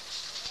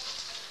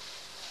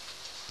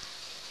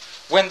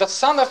 "When the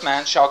Son of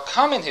Man shall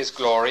come in his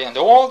glory, and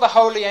all the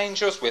holy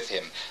angels with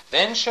him,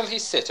 then shall he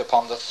sit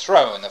upon the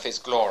throne of his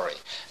glory.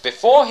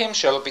 Before him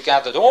shall be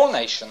gathered all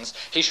nations.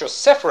 He shall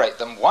separate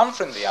them one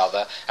from the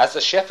other, as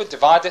the shepherd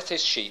divideth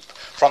his sheep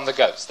from the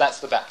goats." That's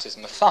the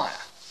baptism of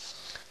fire.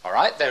 All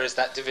right, there is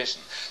that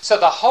division. So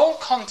the whole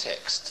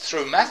context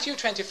through Matthew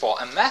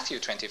 24 and Matthew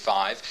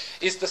 25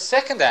 is the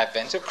second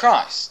advent of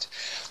Christ.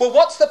 Well,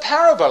 what's the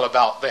parable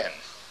about then?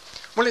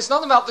 Well, it's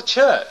not about the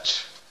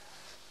church.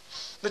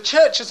 The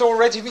church has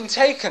already been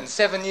taken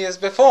 7 years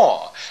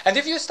before. And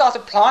if you start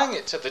applying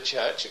it to the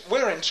church,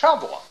 we're in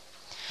trouble.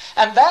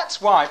 And that's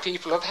why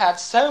people have had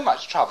so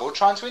much trouble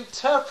trying to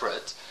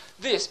interpret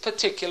this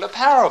particular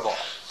parable.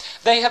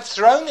 They have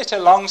thrown it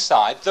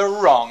alongside the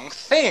wrong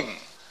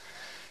thing,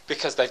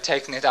 because they've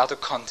taken it out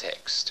of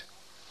context.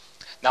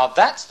 Now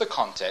that's the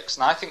context,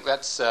 and I think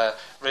that's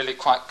really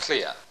quite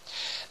clear.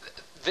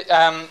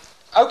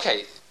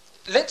 Okay,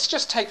 let's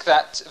just take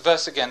that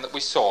verse again that we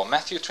saw,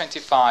 Matthew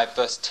 25,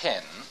 verse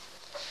 10.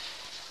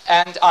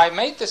 And I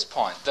made this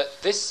point,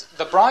 that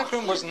the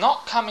bridegroom was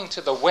not coming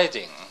to the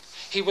wedding,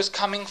 he was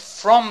coming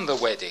from the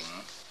wedding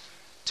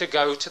to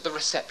go to the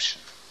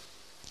reception.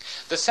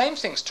 The same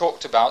thing's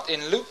talked about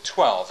in Luke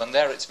 12, and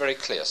there it's very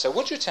clear. So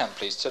would you turn,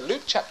 please, to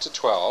Luke chapter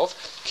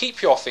 12,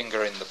 keep your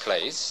finger in the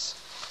place,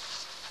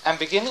 and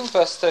beginning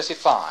verse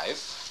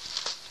 35,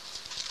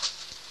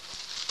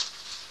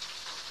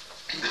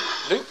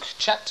 Luke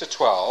chapter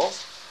 12,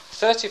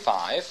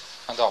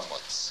 35 and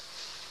onwards.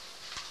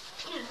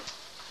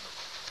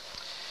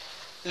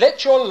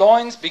 Let your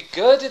loins be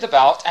girded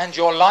about and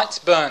your lights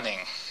burning.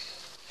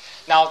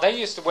 Now, they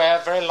used to wear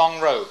very long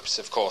robes,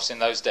 of course, in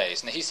those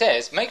days. And he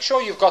says, make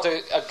sure you've got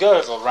a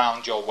girdle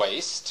round your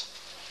waist,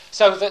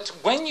 so that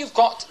when you've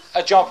got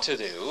a job to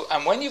do,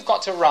 and when you've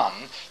got to run,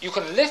 you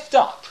can lift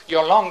up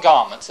your long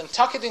garments and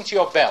tuck it into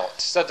your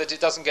belt, so that it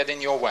doesn't get in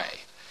your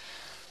way.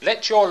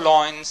 Let your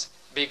loins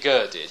be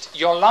girded.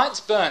 Your lights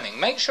burning.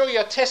 Make sure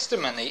your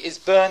testimony is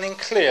burning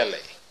clearly.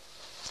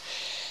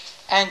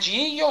 And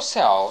ye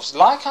yourselves,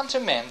 like unto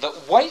men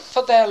that wait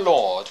for their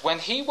Lord, when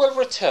he will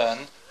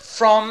return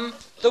from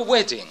the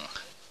wedding.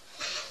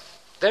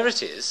 There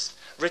it is,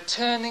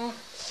 returning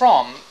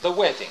from the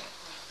wedding.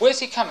 Where's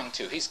he coming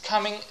to? He's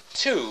coming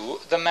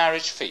to the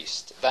marriage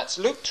feast. That's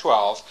Luke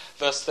 12,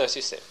 verse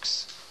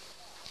 36.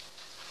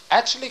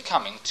 Actually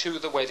coming to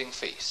the wedding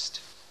feast.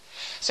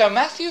 So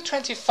Matthew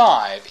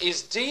 25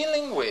 is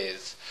dealing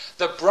with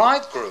the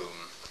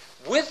bridegroom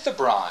with the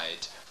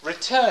bride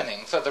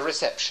returning for the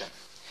reception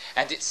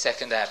and its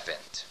second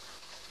advent.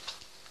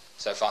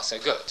 So far so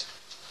good.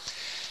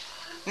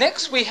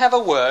 Next we have a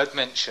word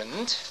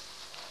mentioned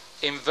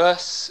in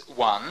verse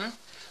 1,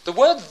 the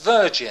word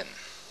virgin.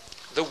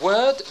 The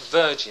word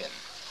virgin.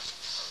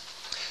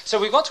 So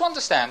we've got to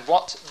understand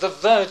what the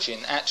virgin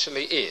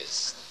actually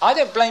is. I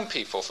don't blame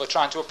people for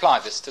trying to apply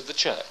this to the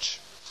church.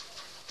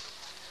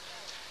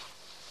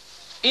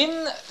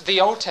 In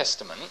the Old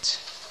Testament,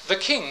 the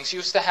kings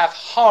used to have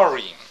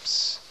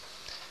harems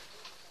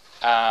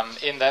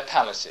in their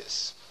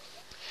palaces.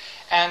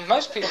 And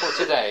most people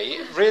today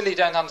really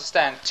don't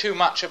understand too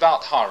much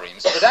about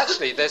harems, but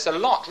actually there's a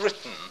lot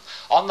written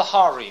on the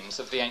harems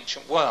of the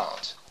ancient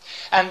world.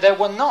 And there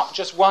were not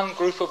just one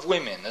group of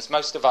women, as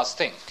most of us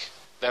think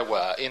there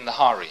were in the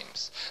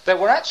harems. There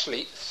were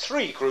actually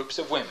three groups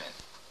of women.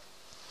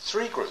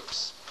 Three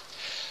groups.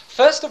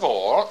 First of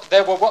all,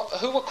 there were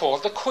who were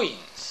called the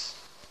queens.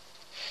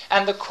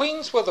 And the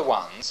queens were the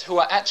ones who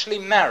were actually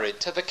married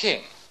to the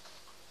king.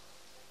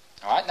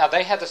 All right? Now,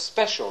 they had a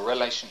special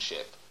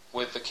relationship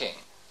with the king.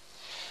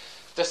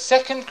 The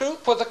second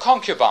group were the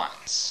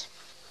concubines.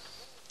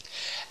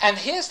 And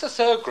here's the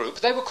third group.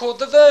 They were called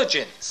the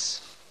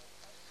virgins.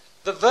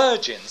 The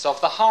virgins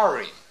of the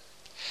harem.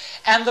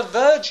 And the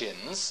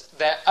virgins,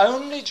 their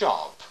only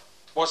job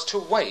was to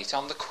wait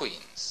on the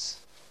queens.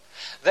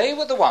 They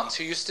were the ones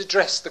who used to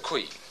dress the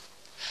queen.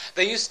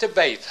 They used to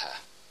bathe her.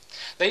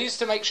 They used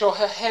to make sure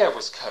her hair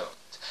was combed.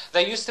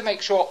 They used to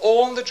make sure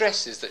all the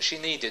dresses that she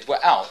needed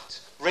were out,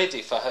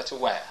 ready for her to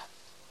wear.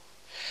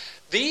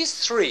 These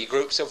three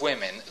groups of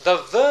women, the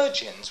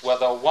virgins were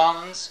the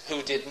ones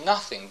who did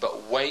nothing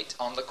but wait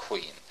on the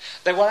queen.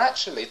 They were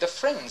actually the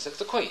friends of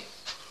the queen.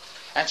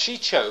 And she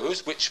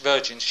chose which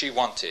virgin she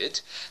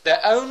wanted. Their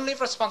only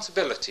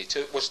responsibility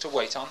was to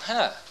wait on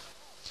her.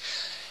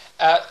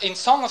 In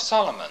Song of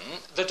Solomon,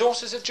 the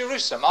daughters of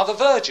Jerusalem are the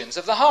virgins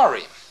of the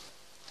harem.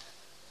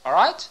 All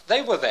right?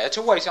 They were there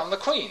to wait on the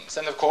queens.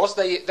 And of course,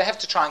 they have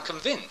to try and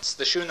convince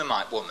the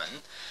Shunammite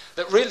woman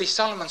that really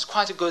Solomon's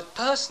quite a good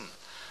person.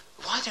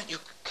 Why don't you...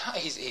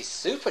 He's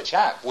super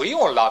chap. We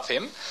all love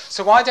him.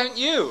 So why don't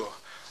you?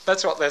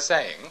 That's what they're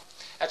saying.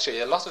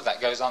 Actually, a lot of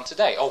that goes on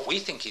today. Oh, we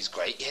think he's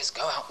great. Yes,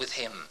 go out with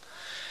him.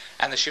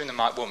 And the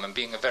Shunammite woman,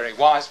 being a very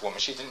wise woman,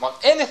 she didn't want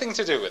anything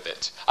to do with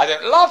it. I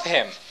don't love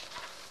him.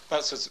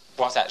 That's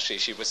what actually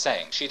she was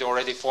saying. She'd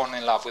already fallen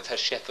in love with her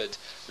shepherd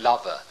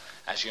lover,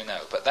 as you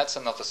know. But that's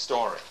another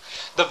story.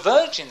 The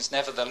virgins,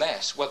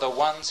 nevertheless, were the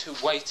ones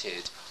who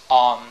waited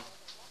on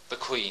the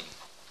queen.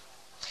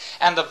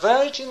 And the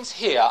virgins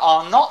here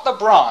are not the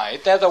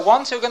bride. They're the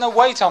ones who are going to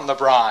wait on the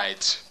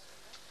bride.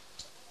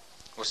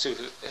 We'll see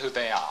who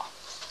they are.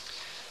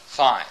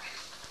 Fine.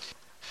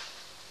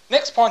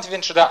 Next point of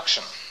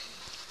introduction.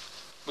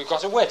 We've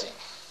got a wedding.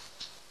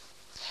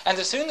 And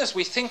as soon as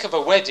we think of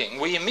a wedding,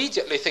 we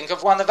immediately think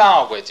of one of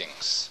our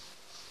weddings.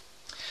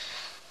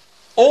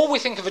 Or we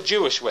think of a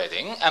Jewish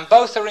wedding, and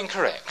both are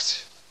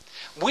incorrect.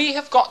 We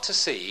have got to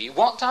see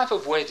what type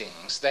of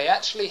weddings they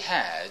actually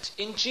had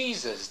in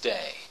Jesus'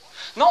 day.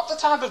 Not the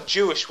type of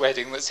Jewish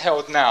wedding that's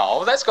held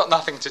now. That's got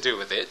nothing to do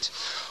with it.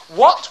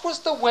 What was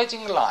the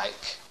wedding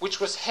like which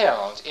was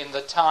held in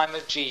the time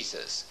of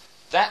Jesus?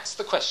 That's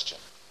the question.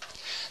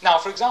 Now,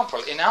 for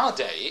example, in our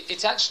day,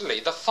 it's actually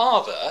the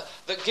father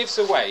that gives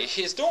away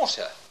his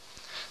daughter.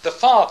 The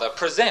father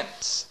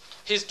presents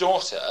his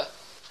daughter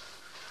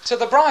to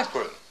the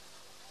bridegroom.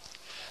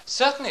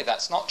 Certainly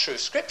that's not true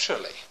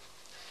scripturally.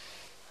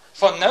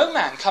 For no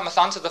man cometh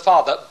unto the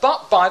Father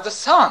but by the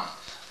Son.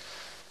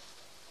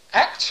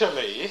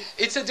 actually,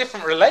 it's a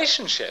different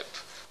relationship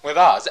with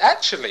us.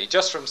 Actually,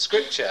 just from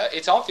Scripture,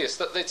 it's obvious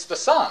that it's the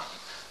Son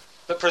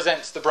that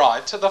presents the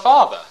bride to the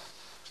Father.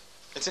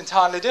 It's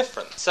entirely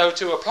different. So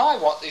to apply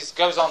what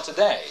goes on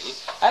today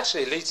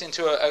actually leads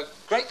into a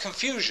great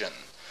confusion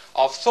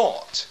of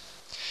thought.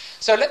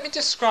 So let me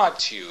describe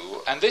to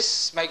you, and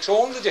this makes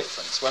all the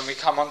difference when we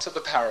come onto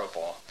the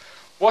parable,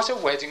 what a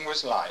wedding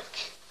was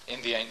like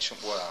in the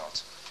ancient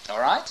world. All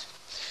right?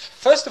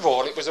 First of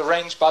all, it was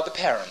arranged by the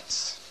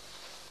parents.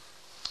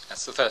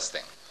 That's the first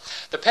thing.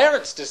 The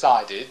parents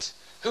decided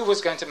who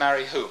was going to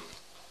marry whom.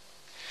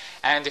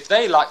 And if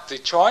they liked the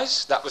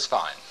choice, that was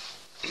fine.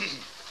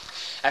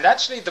 And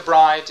actually the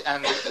bride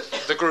and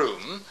the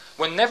groom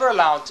were never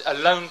allowed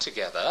alone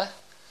together.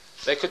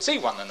 They could see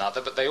one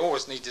another, but they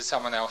always needed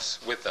someone else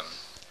with them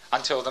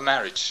until the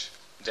marriage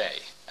day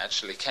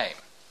actually came.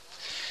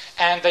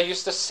 And they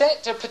used to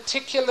set a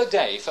particular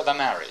day for the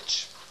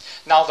marriage.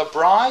 Now the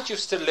bride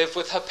used to live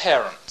with her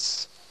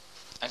parents,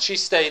 and she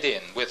stayed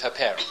in with her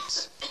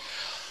parents.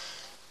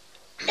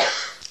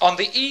 On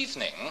the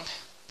evening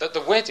that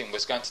the wedding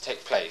was going to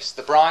take place,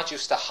 the bride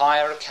used to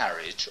hire a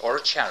carriage or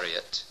a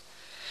chariot,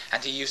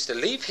 and he used to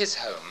leave his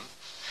home,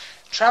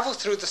 travel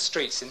through the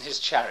streets in his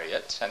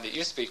chariot, and it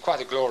used to be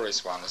quite a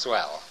glorious one as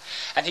well,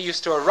 and he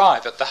used to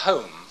arrive at the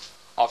home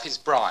of his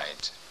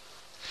bride.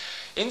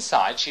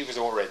 Inside she was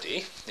all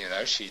ready,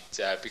 she'd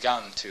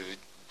begun to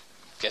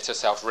get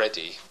herself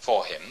ready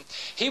for him.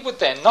 He would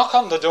then knock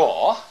on the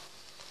door,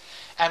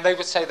 and they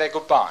would say their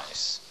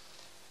goodbyes.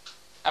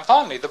 And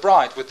finally the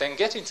bride would then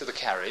get into the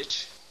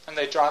carriage, and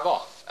they'd drive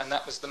off, and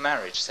that was the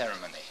marriage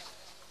ceremony.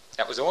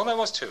 That was all there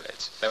was to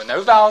it. There were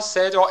no vows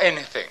said or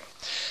anything.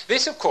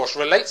 This, of course,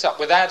 relates up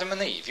with Adam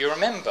and Eve. You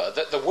remember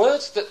that the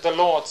words that the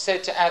Lord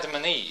said to Adam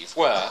and Eve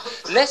were,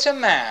 "Let a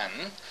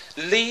man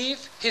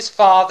leave his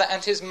father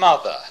and his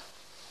mother."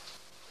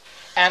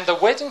 And the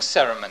wedding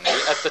ceremony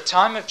at the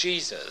time of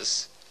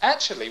Jesus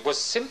actually was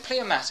simply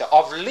a matter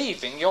of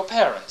leaving your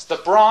parents. The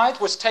bride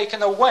was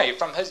taken away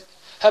from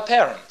her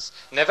parents.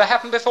 Never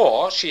happened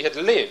before. She had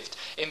lived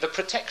in the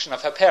protection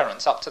of her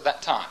parents up to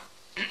that time.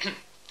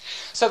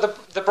 So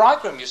the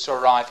bridegroom used to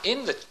arrive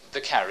in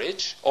the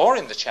carriage or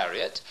in the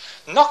chariot,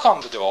 knock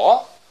on the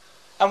door,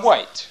 and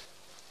wait.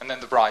 And then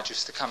the bride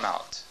used to come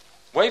out,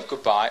 wave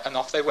goodbye, and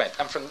off they went.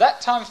 And from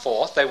that time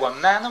forth, they were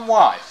man and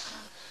wife.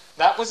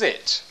 That was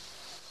it.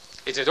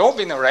 It had all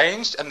been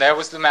arranged, and there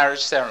was the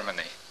marriage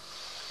ceremony.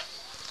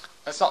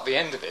 That's not the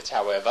end of it,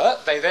 however.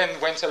 They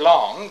then went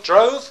along,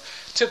 drove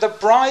to the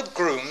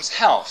bridegroom's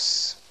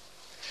house,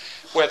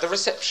 where the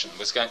reception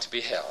was going to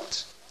be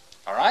held.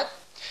 All right?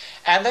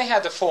 And they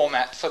had a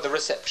format for the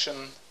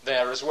reception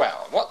there as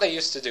well. What they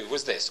used to do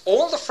was this.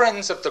 All the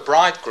friends of the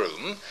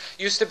bridegroom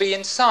used to be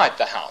inside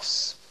the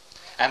house,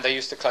 and they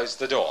used to close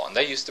the door, and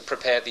they used to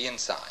prepare the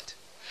inside.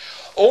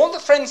 All the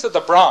friends of the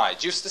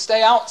bride used to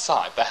stay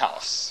outside the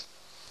house.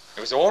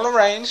 It was all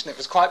arranged, and it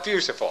was quite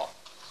beautiful.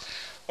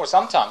 Or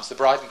sometimes the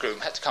bride and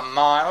groom had to come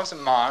miles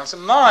and miles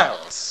and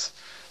miles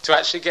to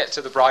actually get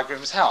to the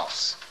bridegroom's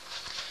house.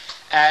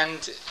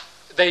 And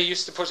they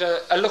used to put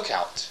a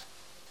lookout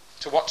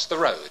to watch the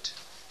road.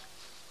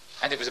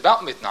 And it was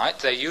about midnight.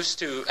 They used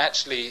to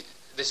actually,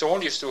 this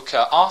all used to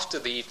occur after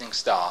the evening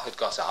star had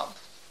got up,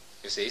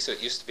 you see, so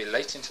it used to be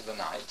late into the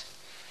night.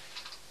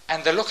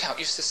 And the lookout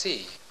used to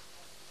see,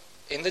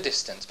 in the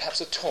distance,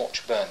 perhaps a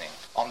torch burning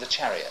on the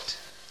chariot.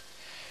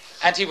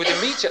 And he would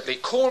immediately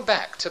call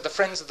back to the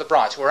friends of the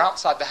bride who were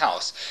outside the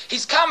house,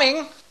 "He's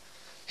coming!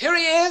 Here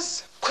he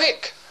is!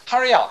 Quick!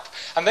 Hurry up!"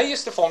 And they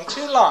used to form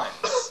two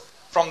lines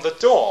from the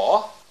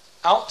door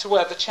out to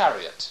where the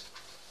chariot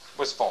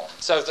was formed,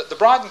 so that the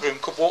bride and groom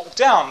could walk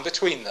down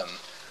between them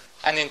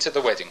and into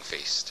the wedding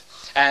feast.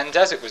 And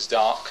as it was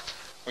dark,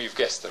 well, you've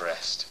guessed the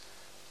rest.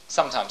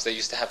 Sometimes they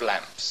used to have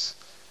lamps,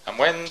 and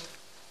when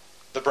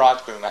the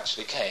bridegroom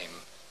actually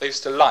came, they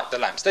used to light the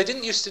lamps. They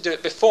didn't used to do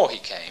it before he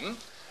came,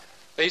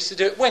 they used to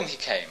do it when he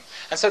came.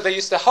 And so they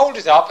used to hold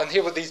it up, and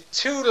here were these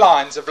two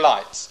lines of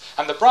lights,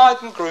 and the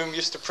bride and groom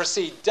used to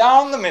proceed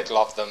down the middle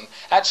of them,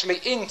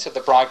 actually into the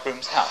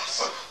bridegroom's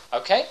house.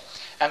 Okay?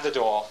 And the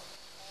door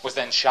was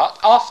then shut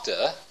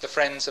after the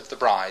friends of the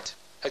bride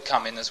had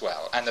come in as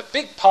well. And a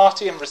big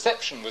party and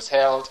reception was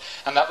held,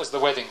 and that was the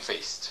wedding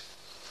feast.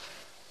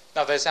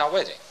 Now there's our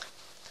wedding.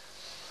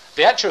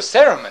 The actual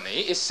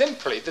ceremony is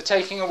simply the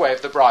taking away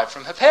of the bride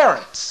from her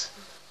parents.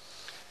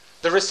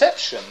 The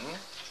reception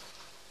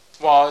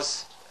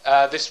was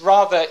this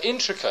rather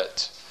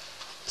intricate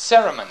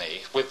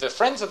ceremony with the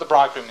friends of the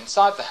bridegroom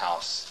inside the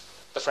house,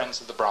 the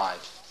friends of the bride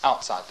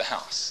outside the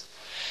house.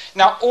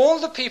 Now, all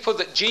the people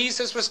that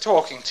Jesus was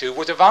talking to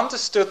would have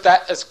understood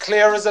that as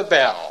clear as a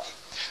bell.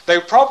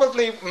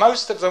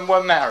 Most of them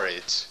were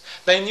married.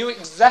 They knew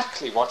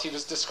exactly what he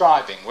was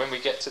describing when we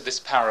get to this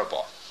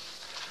parable.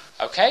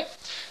 Okay?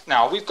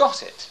 Now, we've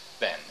got it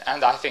then,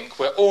 and I think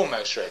we're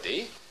almost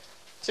ready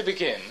to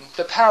begin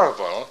the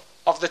parable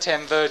of the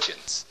 10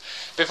 virgins.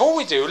 Before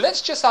we do,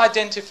 let's just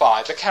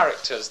identify the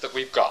characters that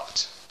we've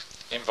got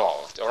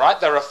involved. All right?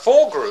 There are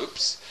 4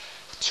 groups.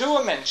 2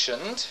 are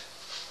mentioned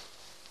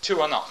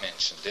Two are not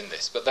mentioned in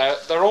this, but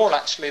they're all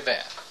actually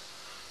there.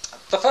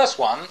 The first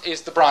one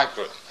is the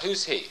bridegroom.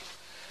 Who's he?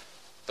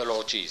 The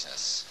Lord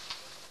Jesus.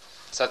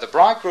 So the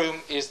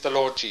bridegroom is the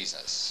Lord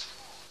Jesus.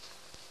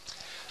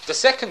 The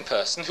second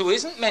person, who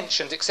isn't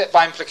mentioned except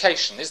by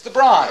implication, is the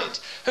bride.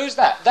 Who's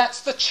that?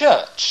 That's the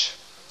church.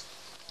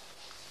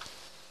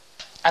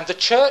 And the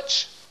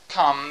church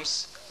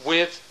comes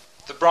with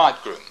the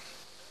bridegroom.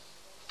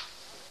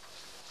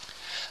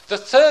 The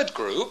third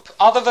group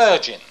are the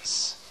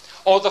virgins,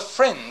 or the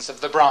friends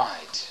of the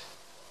bride.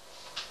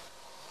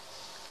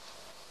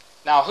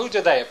 Now, who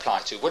do they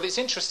apply to? Well, it's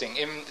interesting.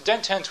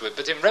 Don't turn to it,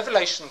 but in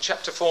Revelation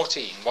chapter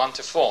 14,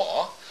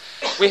 1-4,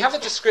 we have a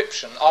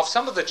description of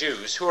some of the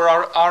Jews who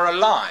are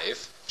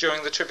alive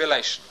during the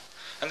tribulation,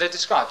 and they're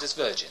described as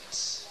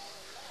virgins.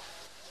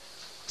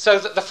 So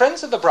that the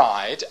friends of the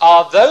bride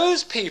are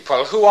those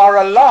people who are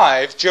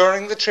alive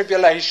during the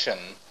tribulation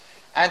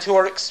and who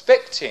are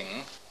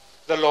expecting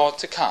the Lord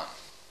to come.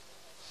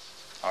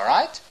 All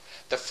right?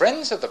 The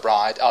friends of the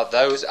bride are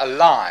those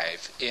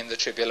alive in the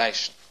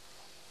tribulation.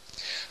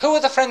 Who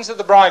are the friends of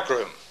the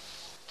bridegroom?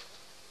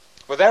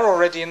 Well, they're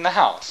already in the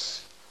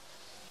house.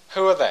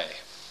 Who are they?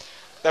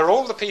 They're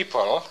all the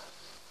people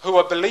who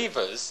are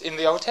believers in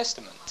the Old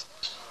Testament.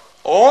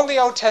 All the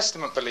Old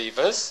Testament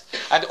believers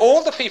and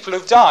all the people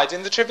who've died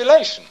in the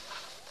tribulation.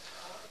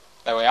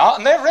 There we are,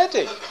 and they're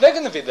ready. They're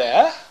going to be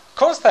there. Of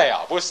course they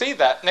are. We'll see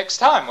that next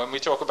time when we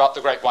talk about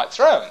the Great White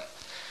Throne.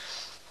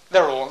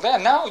 They're all there.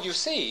 Now, you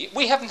see,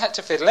 we haven't had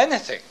to fiddle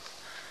anything.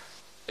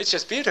 It's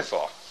just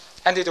beautiful.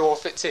 And it all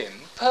fits in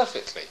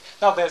perfectly.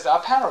 Now, there's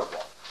our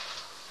parable.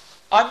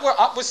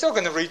 We're still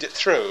going to read it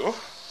through,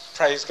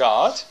 praise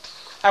God,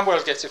 and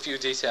we'll get a few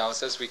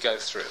details as we go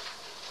through.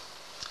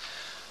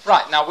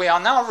 Right, now we are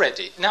now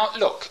ready. Now,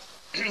 look,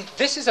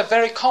 this is a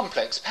very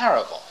complex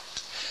parable.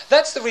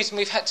 That's the reason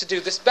we've had to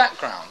do this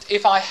background.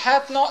 If I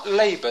had not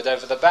laboured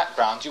over the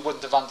background, you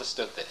wouldn't have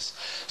understood this.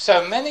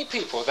 So many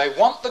people, they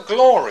want the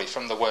glory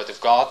from the Word of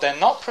God. They're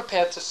not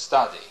prepared to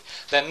study.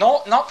 They're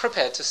not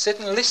prepared to sit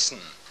and listen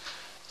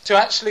to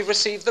actually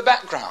receive the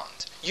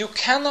background. You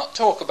cannot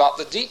talk about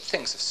the deep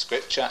things of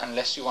Scripture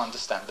unless you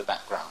understand the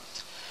background.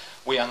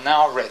 We are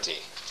now ready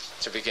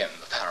to begin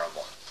the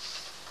parable.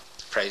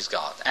 Praise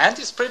God. And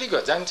it's pretty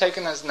good. It's only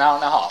taken us an hour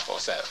and a half or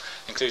so,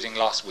 including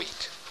last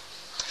week.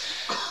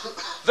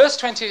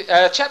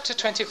 Chapter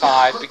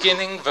 25,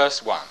 beginning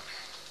verse 1.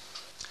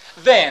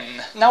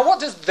 Then. Now what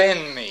does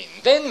then mean?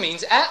 Then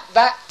means at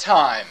that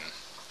time.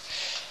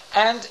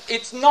 And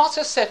it's not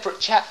a separate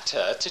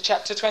chapter to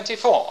chapter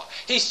 24.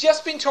 He's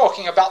just been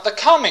talking about the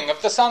coming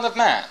of the Son of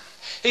Man.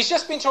 He's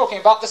just been talking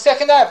about the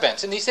second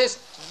advent. And he says,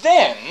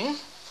 then,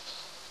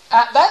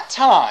 at that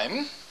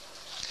time,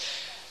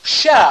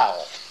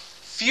 shall,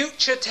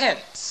 future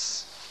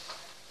tense,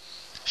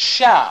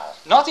 shall,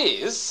 not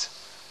is,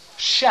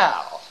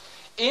 shall,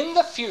 in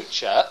the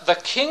future, the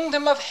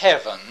kingdom of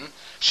heaven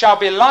shall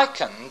be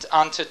likened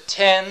unto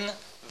 10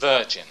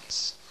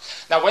 virgins.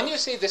 Now, when you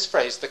see this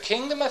phrase, the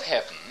kingdom of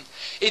heaven,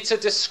 it's a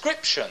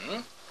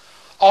description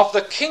of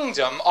the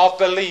kingdom of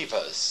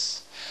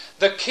believers.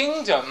 The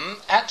kingdom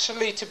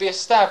actually to be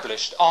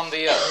established on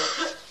the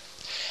earth.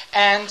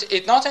 And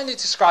it not only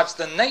describes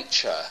the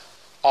nature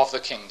of the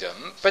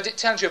kingdom, but it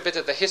tells you a bit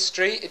of the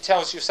history. It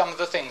tells you some of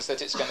the things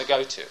that it's going to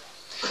go to.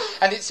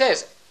 And it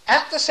says,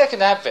 at the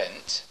second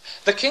advent,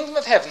 the kingdom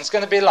of heaven is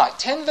going to be like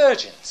 10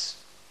 virgins.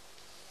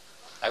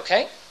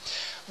 Okay?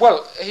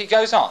 Well, he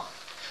goes on.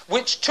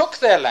 Which took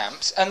their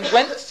lamps and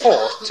went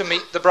forth to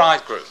meet the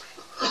bridegroom.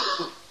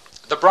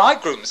 The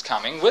bridegroom's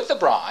coming with the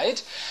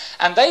bride,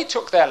 and they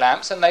took their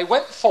lamps and they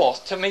went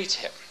forth to meet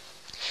him.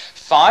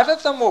 5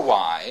 of them were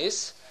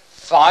wise,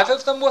 5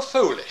 of them were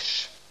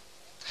foolish.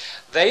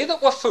 They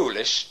that were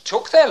foolish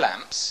took their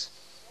lamps,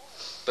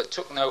 but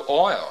took no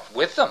oil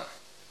with them.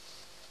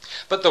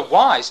 But the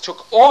wise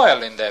took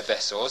oil in their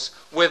vessels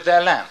with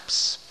their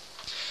lamps.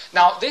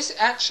 Now, this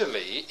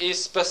actually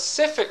is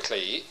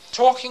specifically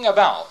talking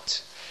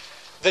about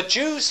the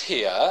Jews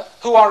here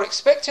who are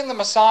expecting the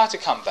Messiah to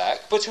come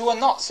back, but who are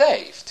not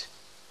saved.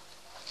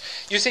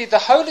 You see, the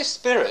Holy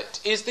Spirit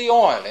is the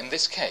oil in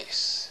this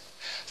case.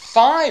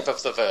 5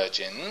 of the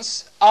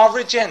virgins are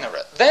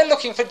regenerate. They're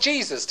looking for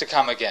Jesus to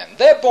come again.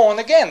 They're born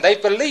again.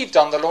 They've believed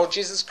on the Lord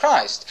Jesus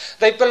Christ.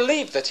 They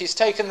believe that he's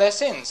taken their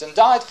sins and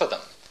died for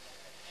them.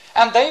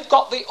 And they've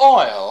got the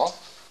oil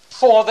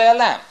for their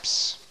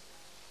lamps.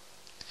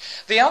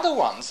 The other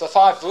ones, the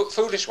 5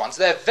 foolish ones,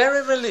 they're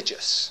very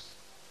religious.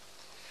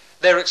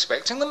 They're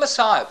expecting the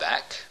Messiah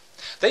back.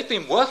 They've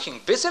been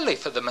working busily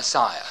for the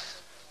Messiah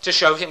to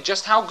show him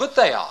just how good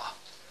they are.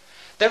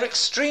 They're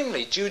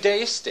extremely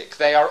Judaistic.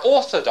 They are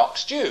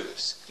Orthodox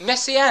Jews,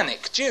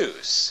 Messianic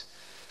Jews.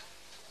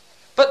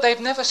 But they've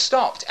never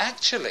stopped,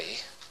 actually,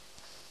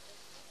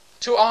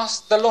 to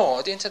ask the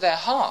Lord into their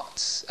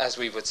hearts, as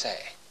we would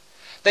say.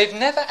 They've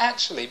never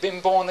actually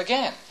been born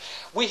again.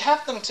 We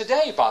have them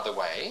today, by the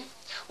way.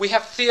 We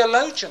have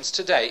theologians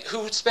today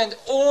who spend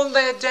all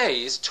their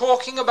days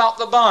talking about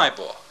the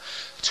Bible,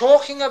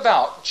 talking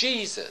about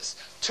Jesus,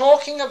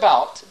 talking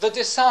about the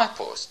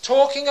disciples,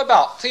 talking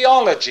about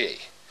theology,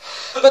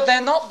 but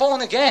they're not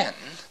born again.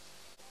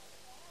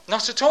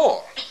 Not at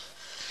all.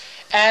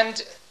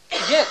 And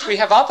yet we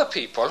have other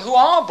people who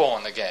are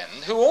born again,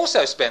 who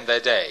also spend their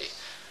day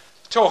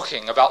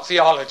talking about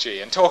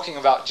theology and talking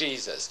about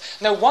Jesus.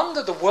 No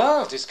wonder the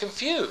world is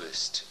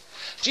confused.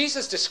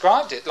 Jesus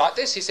described it like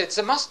this. He said, it's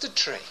a mustard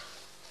tree.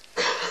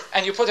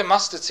 And you put a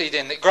mustard seed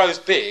in, it grows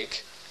big,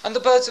 and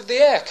the birds of the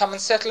air come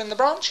and settle in the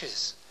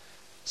branches.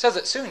 So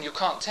that soon you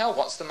can't tell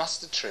what's the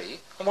mustard tree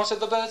and what are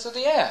the birds of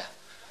the air.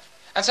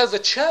 And so the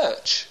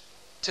church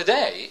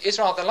today is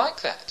rather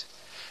like that.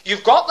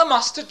 You've got the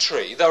mustard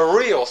tree, the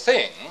real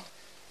thing,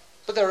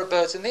 but there are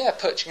birds in the air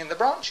perching in the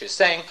branches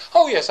saying,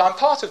 oh yes, I'm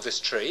part of this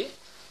tree,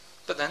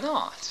 but they're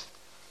not.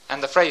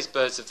 And the phrase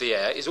birds of the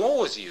air is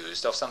always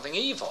used of something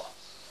evil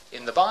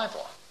in the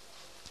Bible.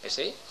 You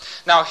see?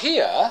 Now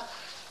here,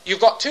 you've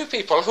got two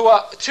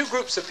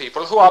groups of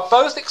people who are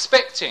both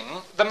expecting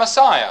the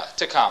Messiah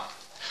to come.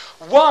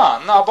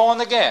 One are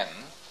born again.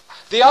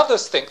 The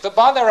others think that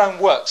by their own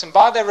works and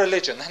by their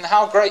religion and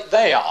how great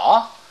they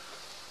are,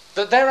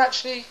 that they're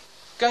actually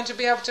going to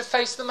be able to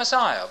face the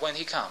Messiah when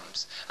he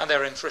comes. And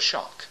they're in for a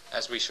shock,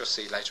 as we shall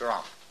see later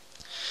on.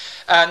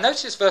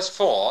 Notice verse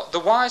 4, the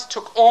wise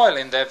took oil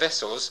in their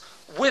vessels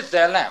with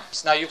their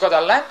lamps. Now you've got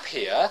a lamp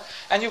here,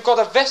 and you've got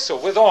a vessel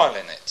with oil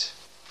in it.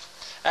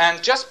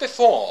 And just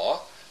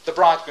before the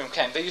bridegroom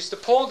came, they used to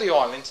pour the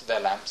oil into their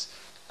lamps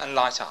and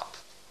light up.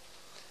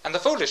 And the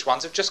foolish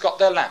ones have just got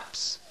their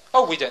lamps.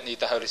 Oh, we don't need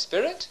the Holy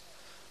Spirit.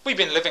 We've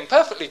been living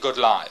perfectly good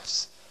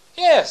lives.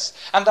 Yes,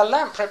 and the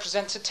lamp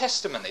represents a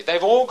testimony.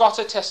 They've all got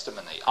a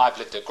testimony. I've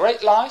lived a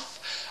great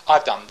life.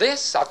 I've done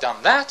this, I've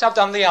done that, I've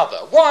done the other.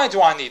 Why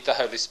do I need the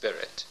Holy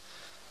Spirit?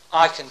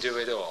 I can do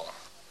it all.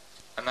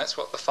 And that's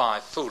what the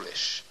 5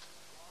 foolish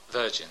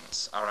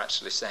virgins are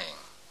actually saying.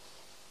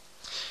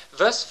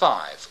 Verse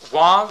 5,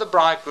 while the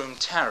bridegroom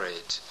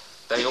tarried,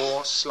 they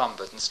all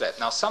slumbered and slept.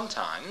 Now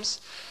sometimes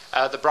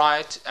the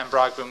bride and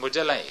bridegroom were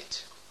delayed.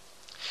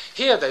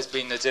 Here there's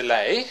been a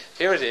delay.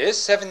 Here it is,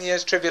 7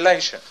 years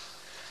tribulation.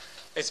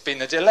 It's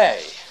been a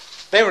delay.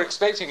 They were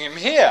expecting him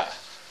here,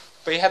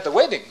 but he had the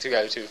wedding to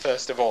go to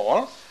first of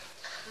all.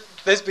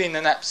 There's been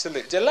an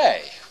absolute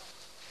delay.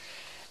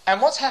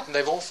 And what's happened?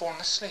 They've all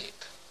fallen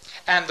asleep.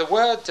 And the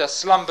word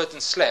slumbered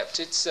and slept,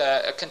 it's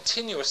a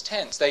continuous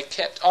tense. They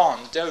kept on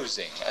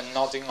dozing and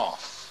nodding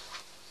off.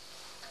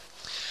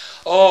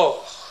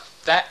 Oh,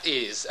 that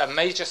is a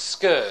major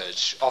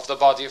scourge of the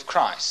body of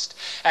Christ.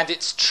 And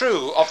it's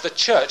true of the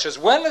church as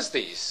well as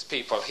these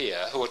people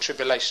here who are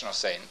tribulational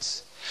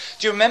saints.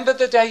 Do you remember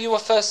the day you were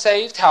first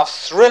saved? How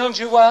thrilled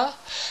you were?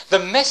 The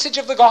message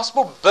of the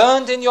gospel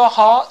burned in your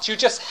heart. You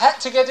just had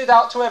to get it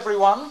out to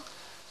everyone.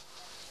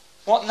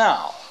 What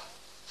now?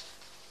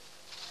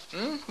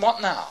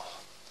 What now?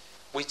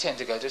 We tend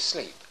to go to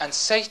sleep. And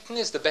Satan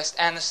is the best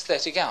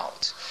anesthetic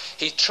out.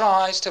 He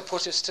tries to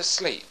put us to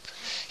sleep.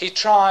 He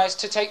tries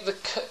to take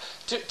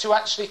to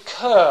actually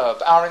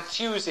curb our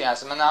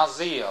enthusiasm and our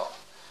zeal.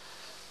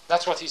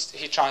 That's what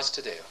he tries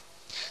to do.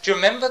 Do you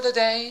remember the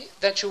day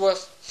that you were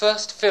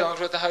first filled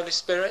with the Holy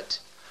Spirit?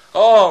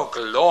 Oh,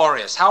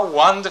 glorious. How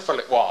wonderful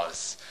it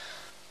was.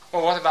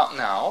 Well, what about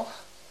now?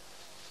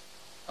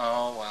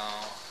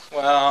 Oh,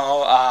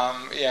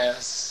 well.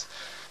 Yes.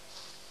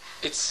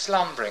 It's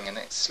slumbering and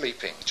it's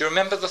sleeping. Do you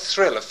remember the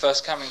thrill of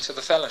first coming to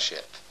the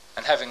fellowship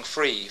and having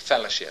free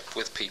fellowship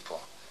with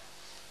people?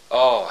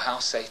 Oh, how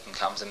Satan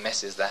comes and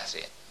messes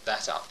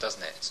that up,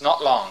 doesn't it? It's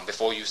not long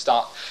before you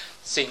start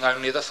seeing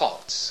only the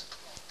faults,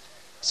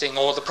 seeing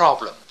all the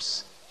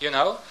problems, you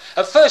know.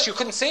 At first you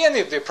couldn't see any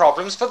of the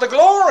problems for the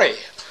glory.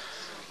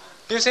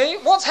 You see,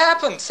 what's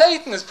happened?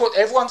 Satan has put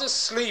everyone to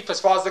sleep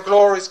as far as the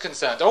glory is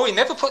concerned. Oh, he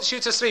never puts you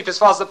to sleep as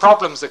far as the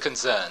problems are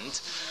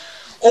concerned.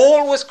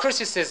 Always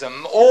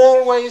criticism,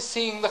 always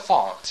seeing the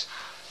fault.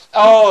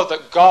 Oh,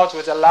 that God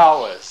would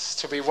allow us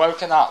to be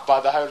woken up by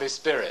the Holy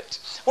Spirit.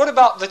 What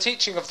about the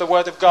teaching of the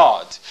Word of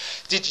God?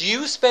 Did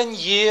you spend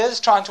years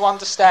trying to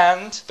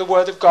understand the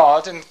Word of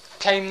God and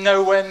came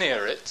nowhere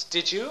near it?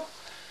 Did you?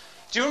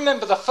 Do you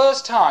remember the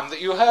first time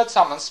that you heard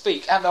someone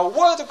speak and the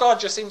Word of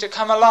God just seemed to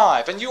come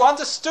alive and you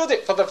understood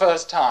it for the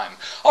first time?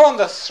 Oh, and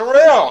the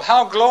thrill,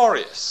 how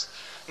glorious.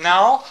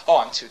 Now, oh,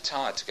 I'm too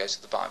tired to go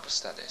to the Bible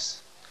studies.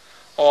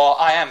 Or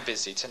I am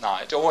busy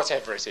tonight, or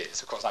whatever it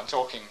is. Of course, I'm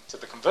talking to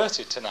the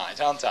converted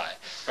tonight, aren't I?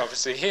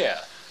 Obviously here.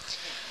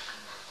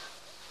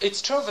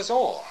 It's true of us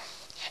all.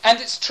 And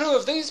it's true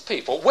of these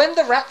people. When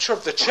the rapture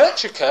of the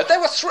church occurred, they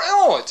were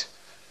thrilled.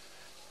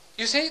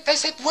 You see, they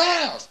said,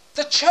 well,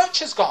 the church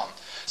has gone.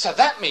 So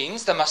that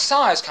means the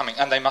Messiah is coming.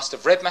 And they must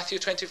have read Matthew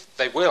 20.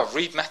 They will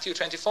read Matthew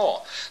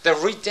 24.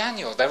 They'll read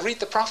Daniel. They'll read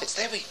the prophets.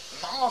 They'll be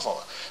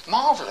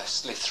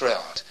marvelously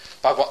thrilled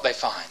by what they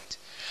find.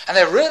 And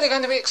they're really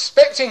going to be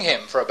expecting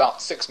him for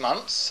about 6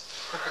 months.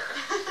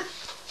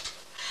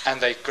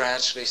 And they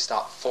gradually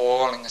start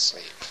falling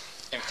asleep.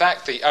 In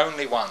fact, the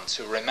only ones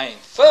who remain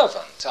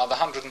fervent are the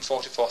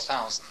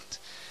 144,000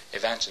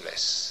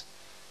 evangelists.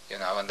 You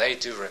know, and they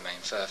do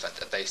remain fervent.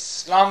 They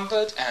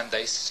slumbered and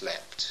they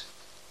slept.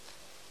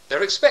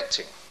 They're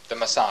expecting the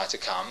Messiah to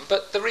come,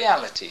 but the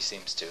reality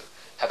seems to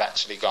have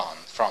actually gone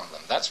from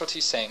them. That's what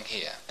he's saying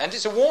here. And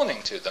it's a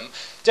warning to them.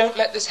 Don't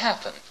let this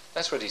happen.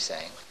 That's what he's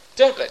saying.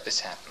 Don't let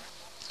this happen.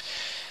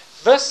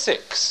 Verse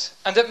 6,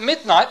 and at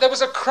midnight there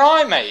was a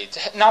cry made.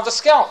 Now the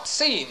scout's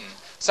seen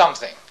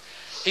something.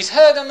 He's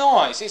heard a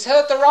noise. He's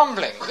heard the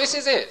rumbling. This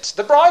is it.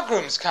 The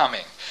bridegroom's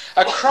coming.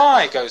 A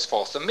cry goes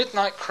forth, the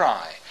midnight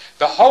cry.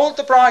 Behold,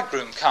 the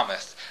bridegroom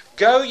cometh.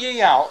 Go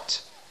ye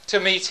out to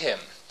meet him.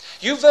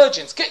 You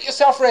virgins, get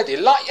yourself ready.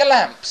 Light your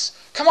lamps.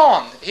 Come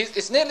on.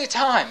 It's nearly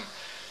time.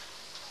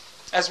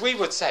 As we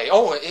would say,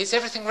 oh, is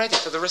everything ready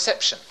for the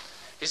reception?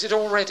 Is it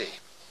all ready?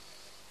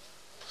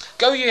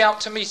 Go ye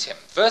out to meet him.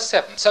 Verse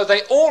 7. So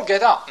they all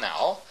get up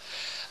now.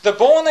 The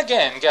born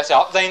again get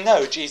up. They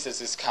know Jesus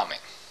is coming.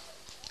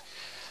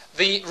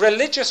 The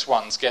religious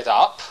ones get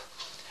up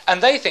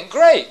and they think,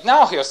 great,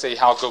 now he'll see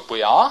how good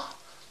we are.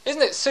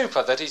 Isn't it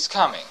super that he's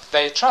coming?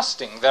 They're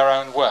trusting their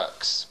own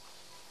works.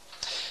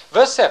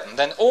 Verse 7.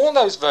 Then all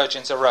those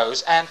virgins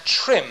arose and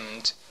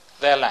trimmed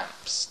their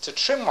lamps. To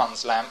trim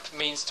one's lamp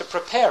means to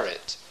prepare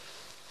it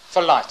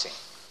for lighting.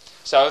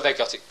 So they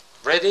got it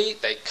ready,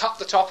 they cut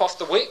the top off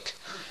the wick,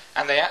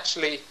 and they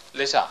actually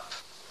lit up.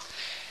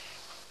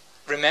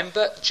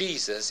 Remember,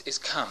 Jesus is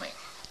coming.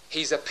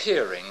 He's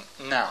appearing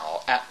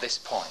now at this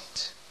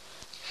point.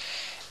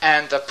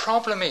 And the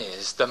problem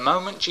is, the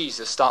moment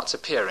Jesus starts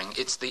appearing,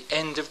 it's the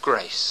end of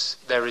grace.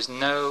 There is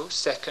no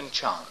second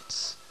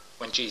chance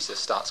when Jesus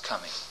starts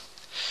coming.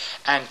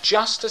 And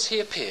just as he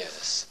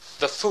appears,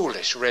 the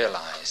foolish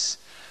realize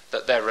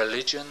that their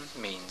religion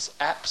means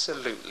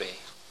absolutely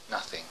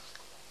nothing.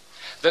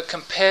 That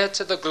compared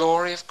to the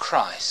glory of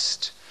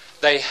Christ,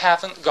 they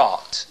haven't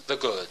got the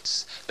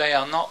goods. They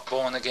are not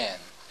born again.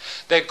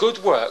 Their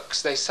good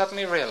works, they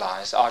suddenly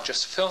realize, are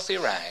just filthy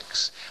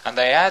rags, and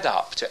they add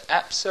up to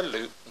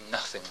absolute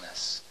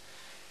nothingness.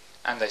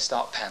 And they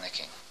start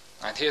panicking.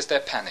 And here's their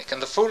panic. And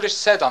the foolish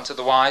said unto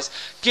the wise,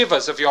 give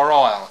us of your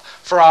oil,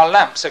 for our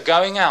lamps are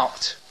going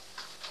out.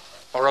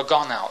 Or are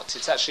gone out.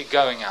 It's actually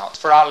going out.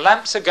 For our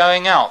lamps are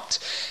going out.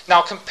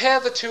 Now compare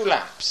the two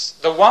lamps.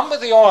 The one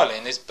with the oil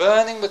in is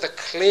burning with a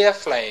clear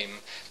flame,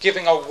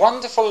 giving a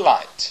wonderful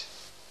light.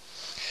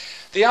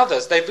 The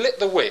others, they've lit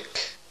the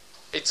wick.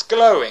 It's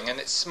glowing and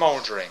it's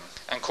smouldering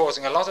and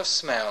causing a lot of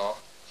smell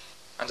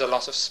and a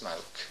lot of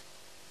smoke.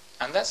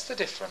 And that's the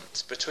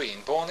difference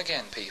between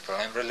born-again people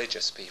and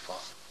religious people.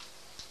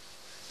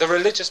 The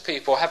religious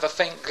people have a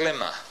faint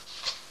glimmer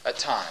at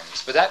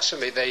times, but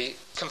actually they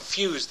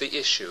confuse the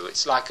issue.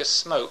 It's like a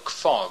smoke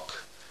fog.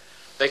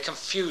 They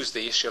confuse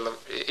the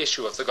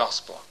issue of the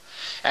gospel.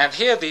 And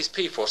here these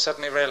people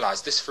suddenly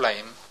realize this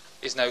flame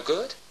is no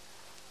good.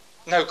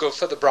 No good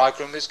for the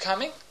bridegroom who's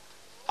coming.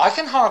 I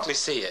can hardly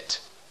see it.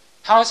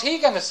 How is he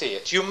going to see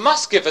it? You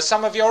must give us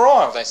some of your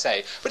oil, they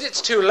say. But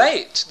it's too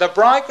late. The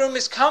bridegroom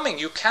is coming.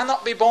 You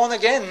cannot be born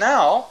again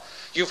now.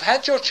 You've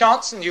had your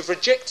chance and you've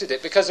rejected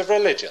it because of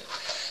religion.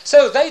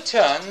 So they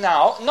turn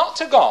now, not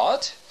to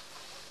God,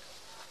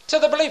 to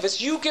the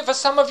believers. You give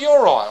us some of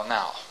your oil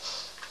now.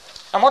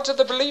 And what do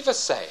the believers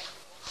say?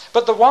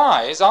 But the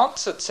wise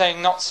answered, saying,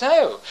 not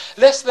so,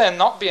 lest there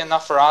not be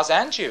enough for us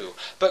and you.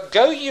 But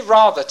go ye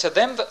rather to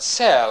them that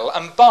sell,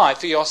 and buy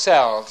for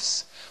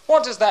yourselves.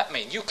 What does that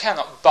mean? You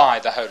cannot buy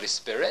the Holy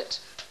Spirit.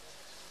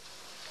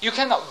 You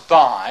cannot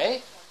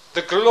buy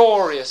the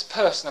glorious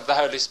person of the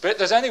Holy Spirit.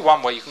 There's only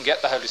one way you can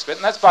get the Holy Spirit,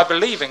 and that's by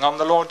believing on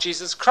the Lord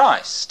Jesus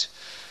Christ.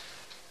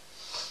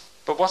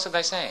 But what are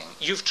they saying?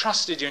 You've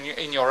trusted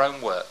in your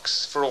own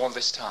works for all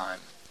this time.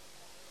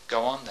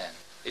 Go on then.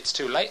 It's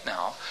too late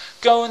now.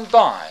 Go and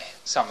buy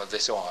some of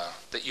this oil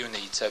that you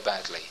need so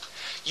badly.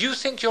 You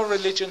think your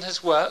religion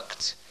has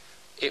worked?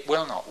 It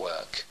will not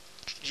work.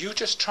 You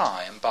just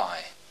try and buy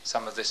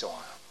some of this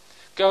oil.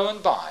 Go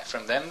and buy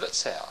from them that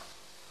sell.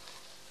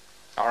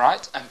 All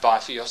right? And buy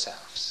for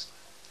yourselves.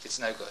 It's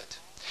no good.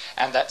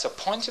 And that's a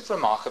point of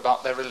remark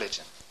about their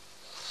religion.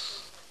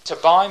 To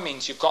buy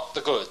means you've got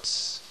the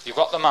goods. You've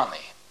got the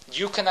money.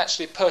 You can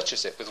actually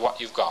purchase it with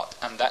what you've got.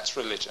 And that's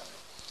religion.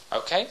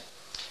 Okay?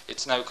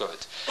 It's no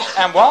good.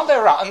 And while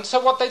they're out, and so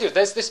what they do,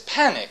 there's this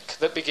panic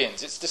that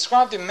begins. It's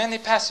described in many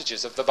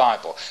passages of the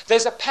Bible.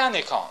 There's a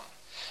panic on.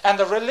 And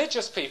the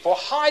religious people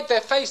hide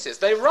their faces.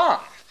 They run.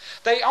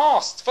 They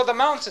asked for the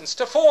mountains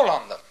to fall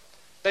on them.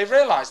 They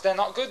realize they're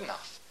not good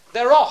enough.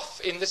 They're off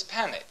in this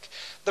panic.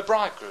 The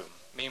bridegroom,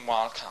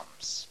 meanwhile,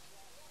 comes.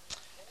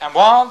 And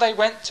while they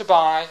went to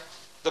buy,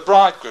 the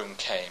bridegroom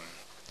came.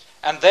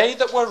 And they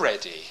that were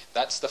ready,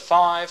 that's the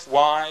 5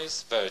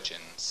 wise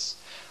virgins,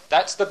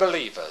 that's the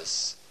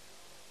believers,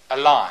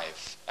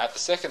 alive at the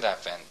second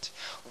advent,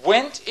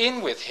 went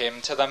in with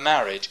him to the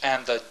marriage,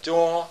 and the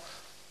door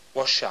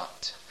was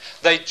shut.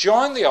 They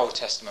join the Old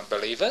Testament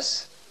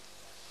believers,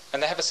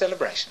 and they have a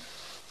celebration.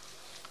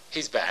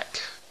 He's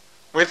back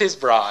with his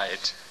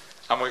bride,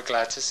 and we're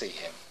glad to see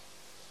him.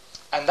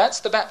 And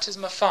that's the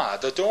baptism of fire.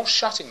 The door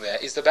shutting there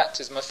is the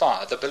baptism of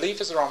fire. The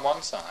believers are on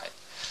one side.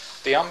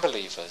 The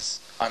unbelievers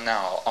are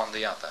now on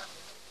the other.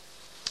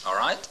 All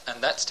right?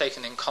 And that's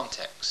taken in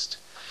context.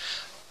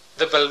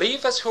 The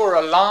believers who are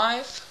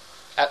alive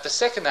at the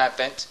second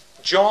advent,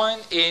 join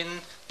in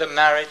the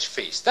marriage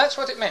feast. That's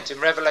what it meant in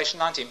Revelation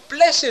 19.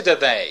 Blessed are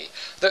they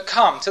that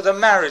come to the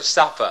marriage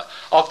supper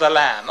of the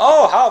Lamb.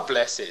 Oh, how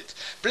blessed.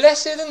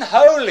 Blessed and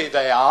holy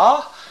they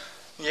are.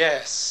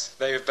 Yes,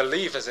 they are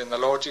believers in the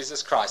Lord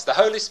Jesus Christ. The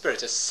Holy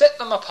Spirit has set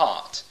them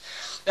apart.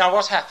 Now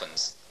what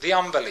happens? The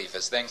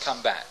unbelievers then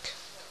come back.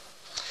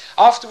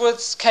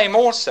 Afterwards came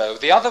also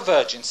the other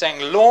virgin,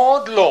 saying,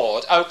 Lord,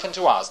 Lord, open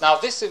to us. Now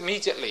this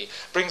immediately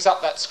brings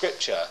up that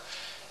scripture.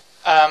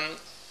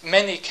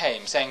 Many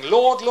came, saying,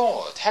 Lord,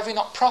 Lord, have we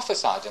not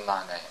prophesied in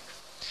thy name?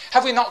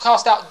 Have we not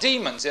cast out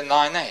demons in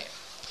thy name?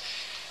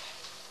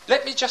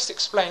 Let me just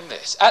explain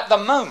this. At the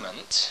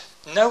moment,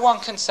 no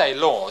one can say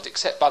Lord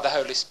except by the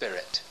Holy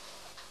Spirit.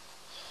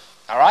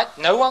 All right?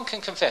 No one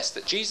can confess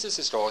that Jesus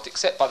is Lord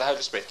except by the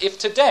Holy Spirit. If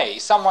today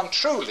someone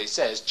truly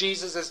says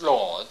Jesus is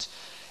Lord,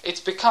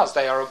 it's because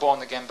they are a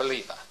born-again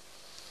believer.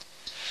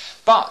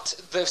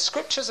 But the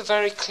scriptures are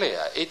very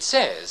clear. It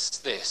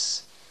says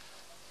this,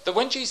 that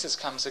when Jesus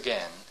comes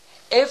again,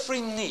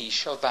 every knee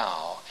shall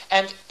bow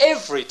and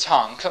every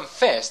tongue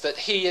confess that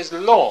he is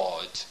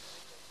Lord.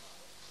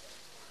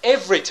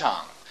 Every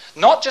tongue.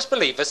 Not just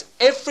believers,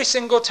 every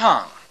single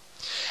tongue.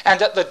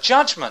 And at the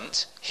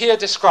judgment here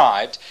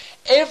described,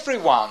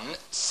 everyone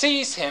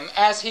sees him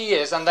as he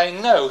is and they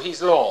know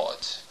he's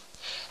Lord.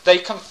 They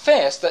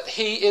confess that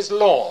he is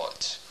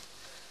Lord.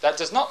 That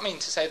does not mean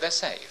to say they're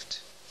saved.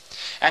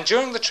 And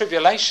during the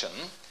tribulation,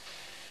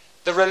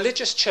 the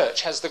religious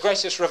church has the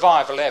greatest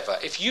revival ever.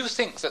 If you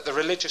think that the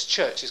religious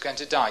church is going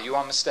to die, you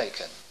are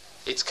mistaken.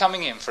 It's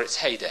coming in for its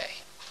heyday.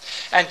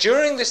 And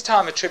during this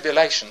time of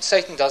tribulation,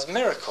 Satan does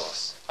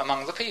miracles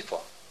among the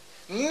people.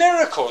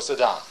 Miracles are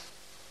done.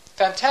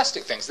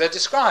 Fantastic things. They're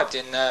described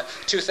in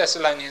 2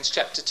 Thessalonians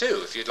chapter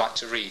 2, if you'd like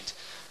to read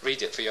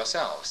it for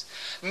yourselves.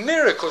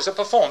 Miracles are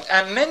performed,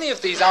 and many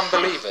of these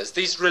unbelievers,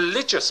 these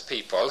religious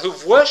people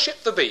who've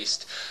worshipped the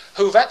beast,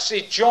 who've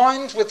actually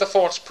joined with the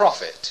false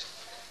prophet,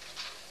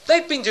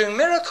 they've been doing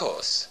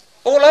miracles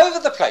all over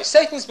the place.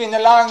 Satan's been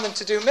allowing them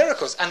to do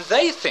miracles, and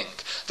they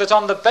think that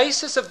on the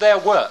basis of their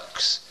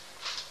works,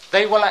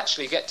 they will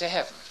actually get to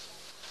heaven.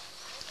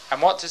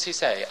 And what does he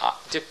say?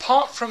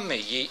 Depart from me,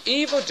 ye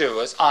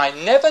evildoers, I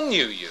never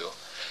knew you.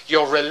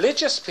 You're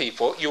religious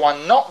people, you are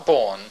not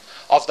born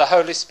of the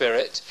Holy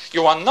Spirit,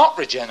 you are not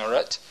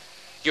regenerate,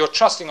 you're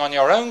trusting on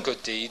your own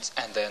good deeds,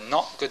 and they're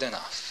not good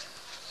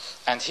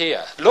enough. And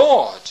here,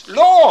 Lord,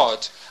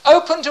 Lord,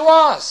 open to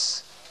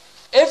us.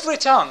 Every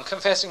tongue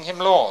confessing him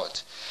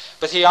Lord.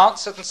 But he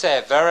answered and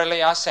said,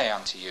 Verily I say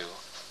unto you,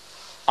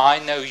 I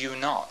know you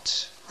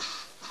not.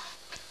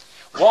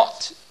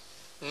 What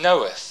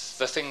knoweth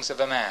the things of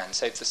a man,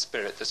 save the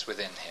spirit that's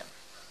within him?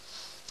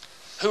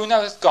 Who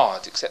knoweth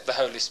God except the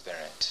Holy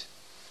Spirit?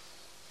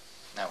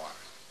 No one.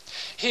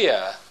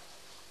 Here,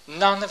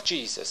 none of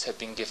Jesus had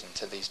been given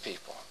to these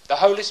people. The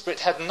Holy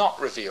Spirit had not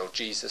revealed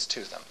Jesus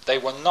to them. They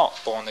were not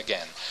born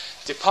again.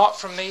 Depart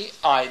from me,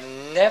 I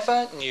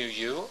never knew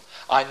you.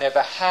 I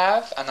never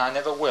have, and I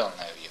never will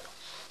know you.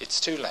 It's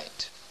too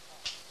late.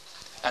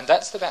 And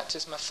that's the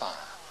baptism of fire.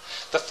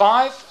 The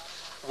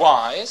 5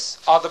 wise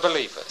are the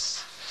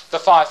believers. The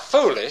 5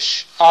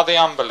 foolish are the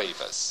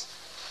unbelievers.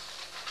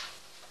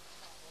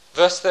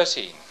 Verse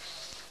 13.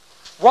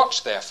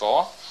 Watch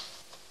therefore,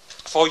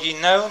 for ye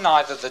know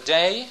neither the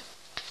day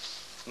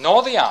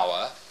nor the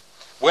hour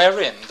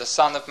wherein the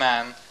Son of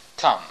Man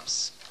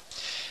comes.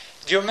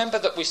 Do you remember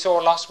that we saw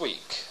last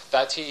week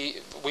that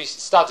we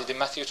studied in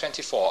Matthew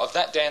 24, of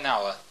that day and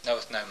hour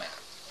knoweth no man,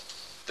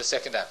 the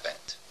second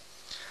advent.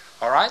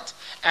 All right?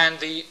 And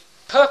the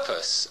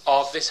purpose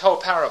of this whole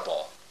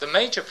parable, the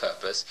major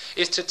purpose,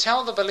 is to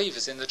tell the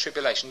believers in the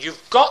tribulation,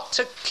 you've got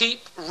to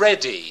keep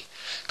ready,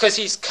 because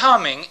he's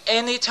coming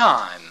any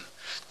time.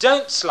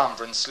 Don't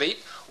slumber and sleep.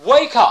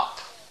 Wake up.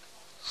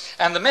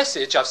 And the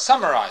message, I've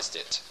summarized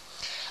it.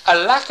 A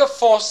lack of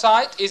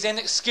foresight is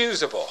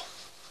inexcusable.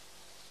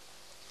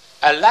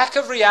 A lack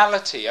of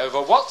reality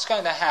over what's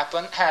going to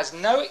happen has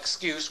no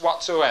excuse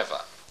whatsoever.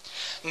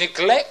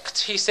 Neglect,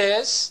 he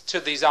says to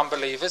these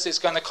unbelievers, is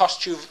going to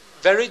cost you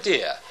very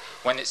dear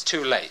when it's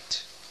too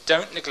late.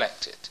 Don't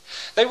neglect it.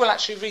 They will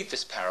actually read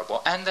this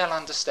parable and they'll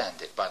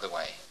understand it, by the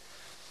way,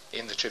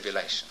 in the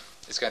tribulation.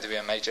 It's going to be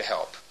a major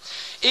help.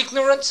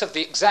 Ignorance of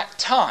the exact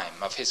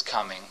time of his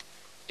coming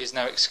is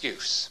no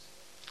excuse.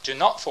 Do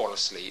not fall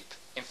asleep.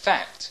 In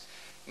fact,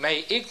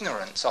 may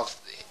ignorance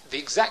of the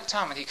exact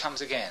time when he comes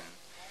again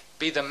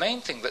be the main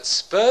thing that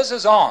spurs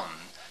us on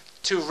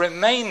to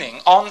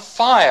remaining on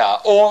fire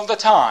all the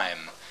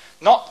time,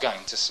 not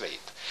going to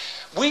sleep.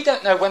 We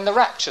don't know when the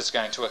rapture's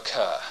going to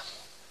occur.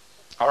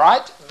 All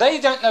right?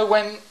 They don't know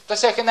when the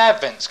second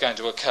advent's going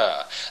to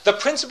occur. The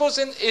principle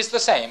is the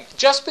same.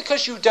 Just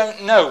because you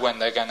don't know when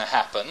they're going to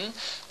happen,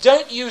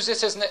 don't use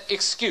it as an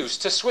excuse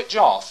to switch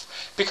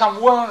off,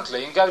 become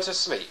worldly and go to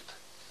sleep.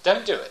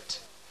 Don't do it.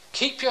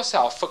 Keep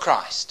yourself for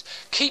Christ.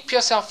 Keep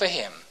yourself for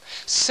him.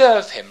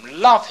 Serve him,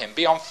 love him,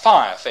 be on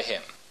fire for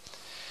him.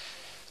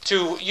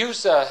 To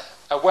use a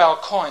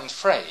well-coined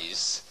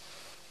phrase,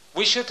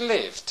 we should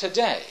live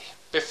today,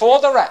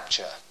 before the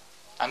rapture,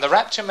 And the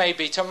rapture may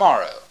be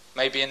tomorrow,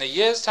 maybe in a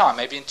year's time,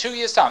 maybe in 2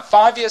 years' time,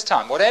 5 years'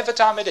 time, whatever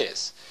time it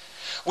is.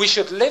 We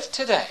should live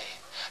today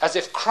as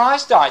if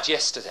Christ died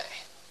yesterday,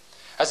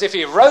 as if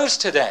he rose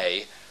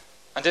today,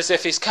 and as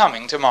if he's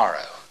coming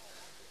tomorrow.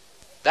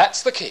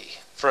 That's the key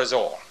for us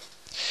all.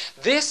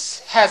 This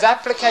has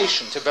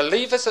application to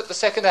believers at the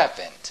second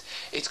advent.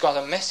 It's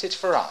got a message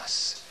for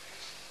us.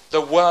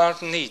 The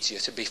world needs you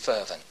to be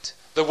fervent.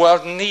 The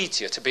world needs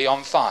you to be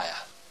on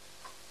fire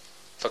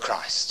for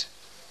Christ.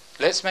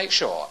 Let's make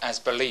sure as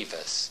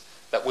believers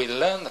that we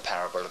learn the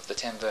parable of the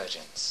 10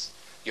 virgins.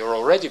 You're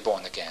already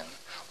born again.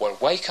 Well,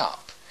 wake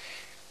up.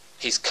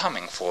 He's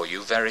coming for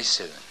you very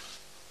soon.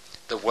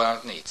 The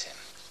world needs him.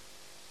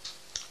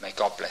 May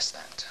God bless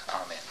that.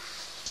 Amen.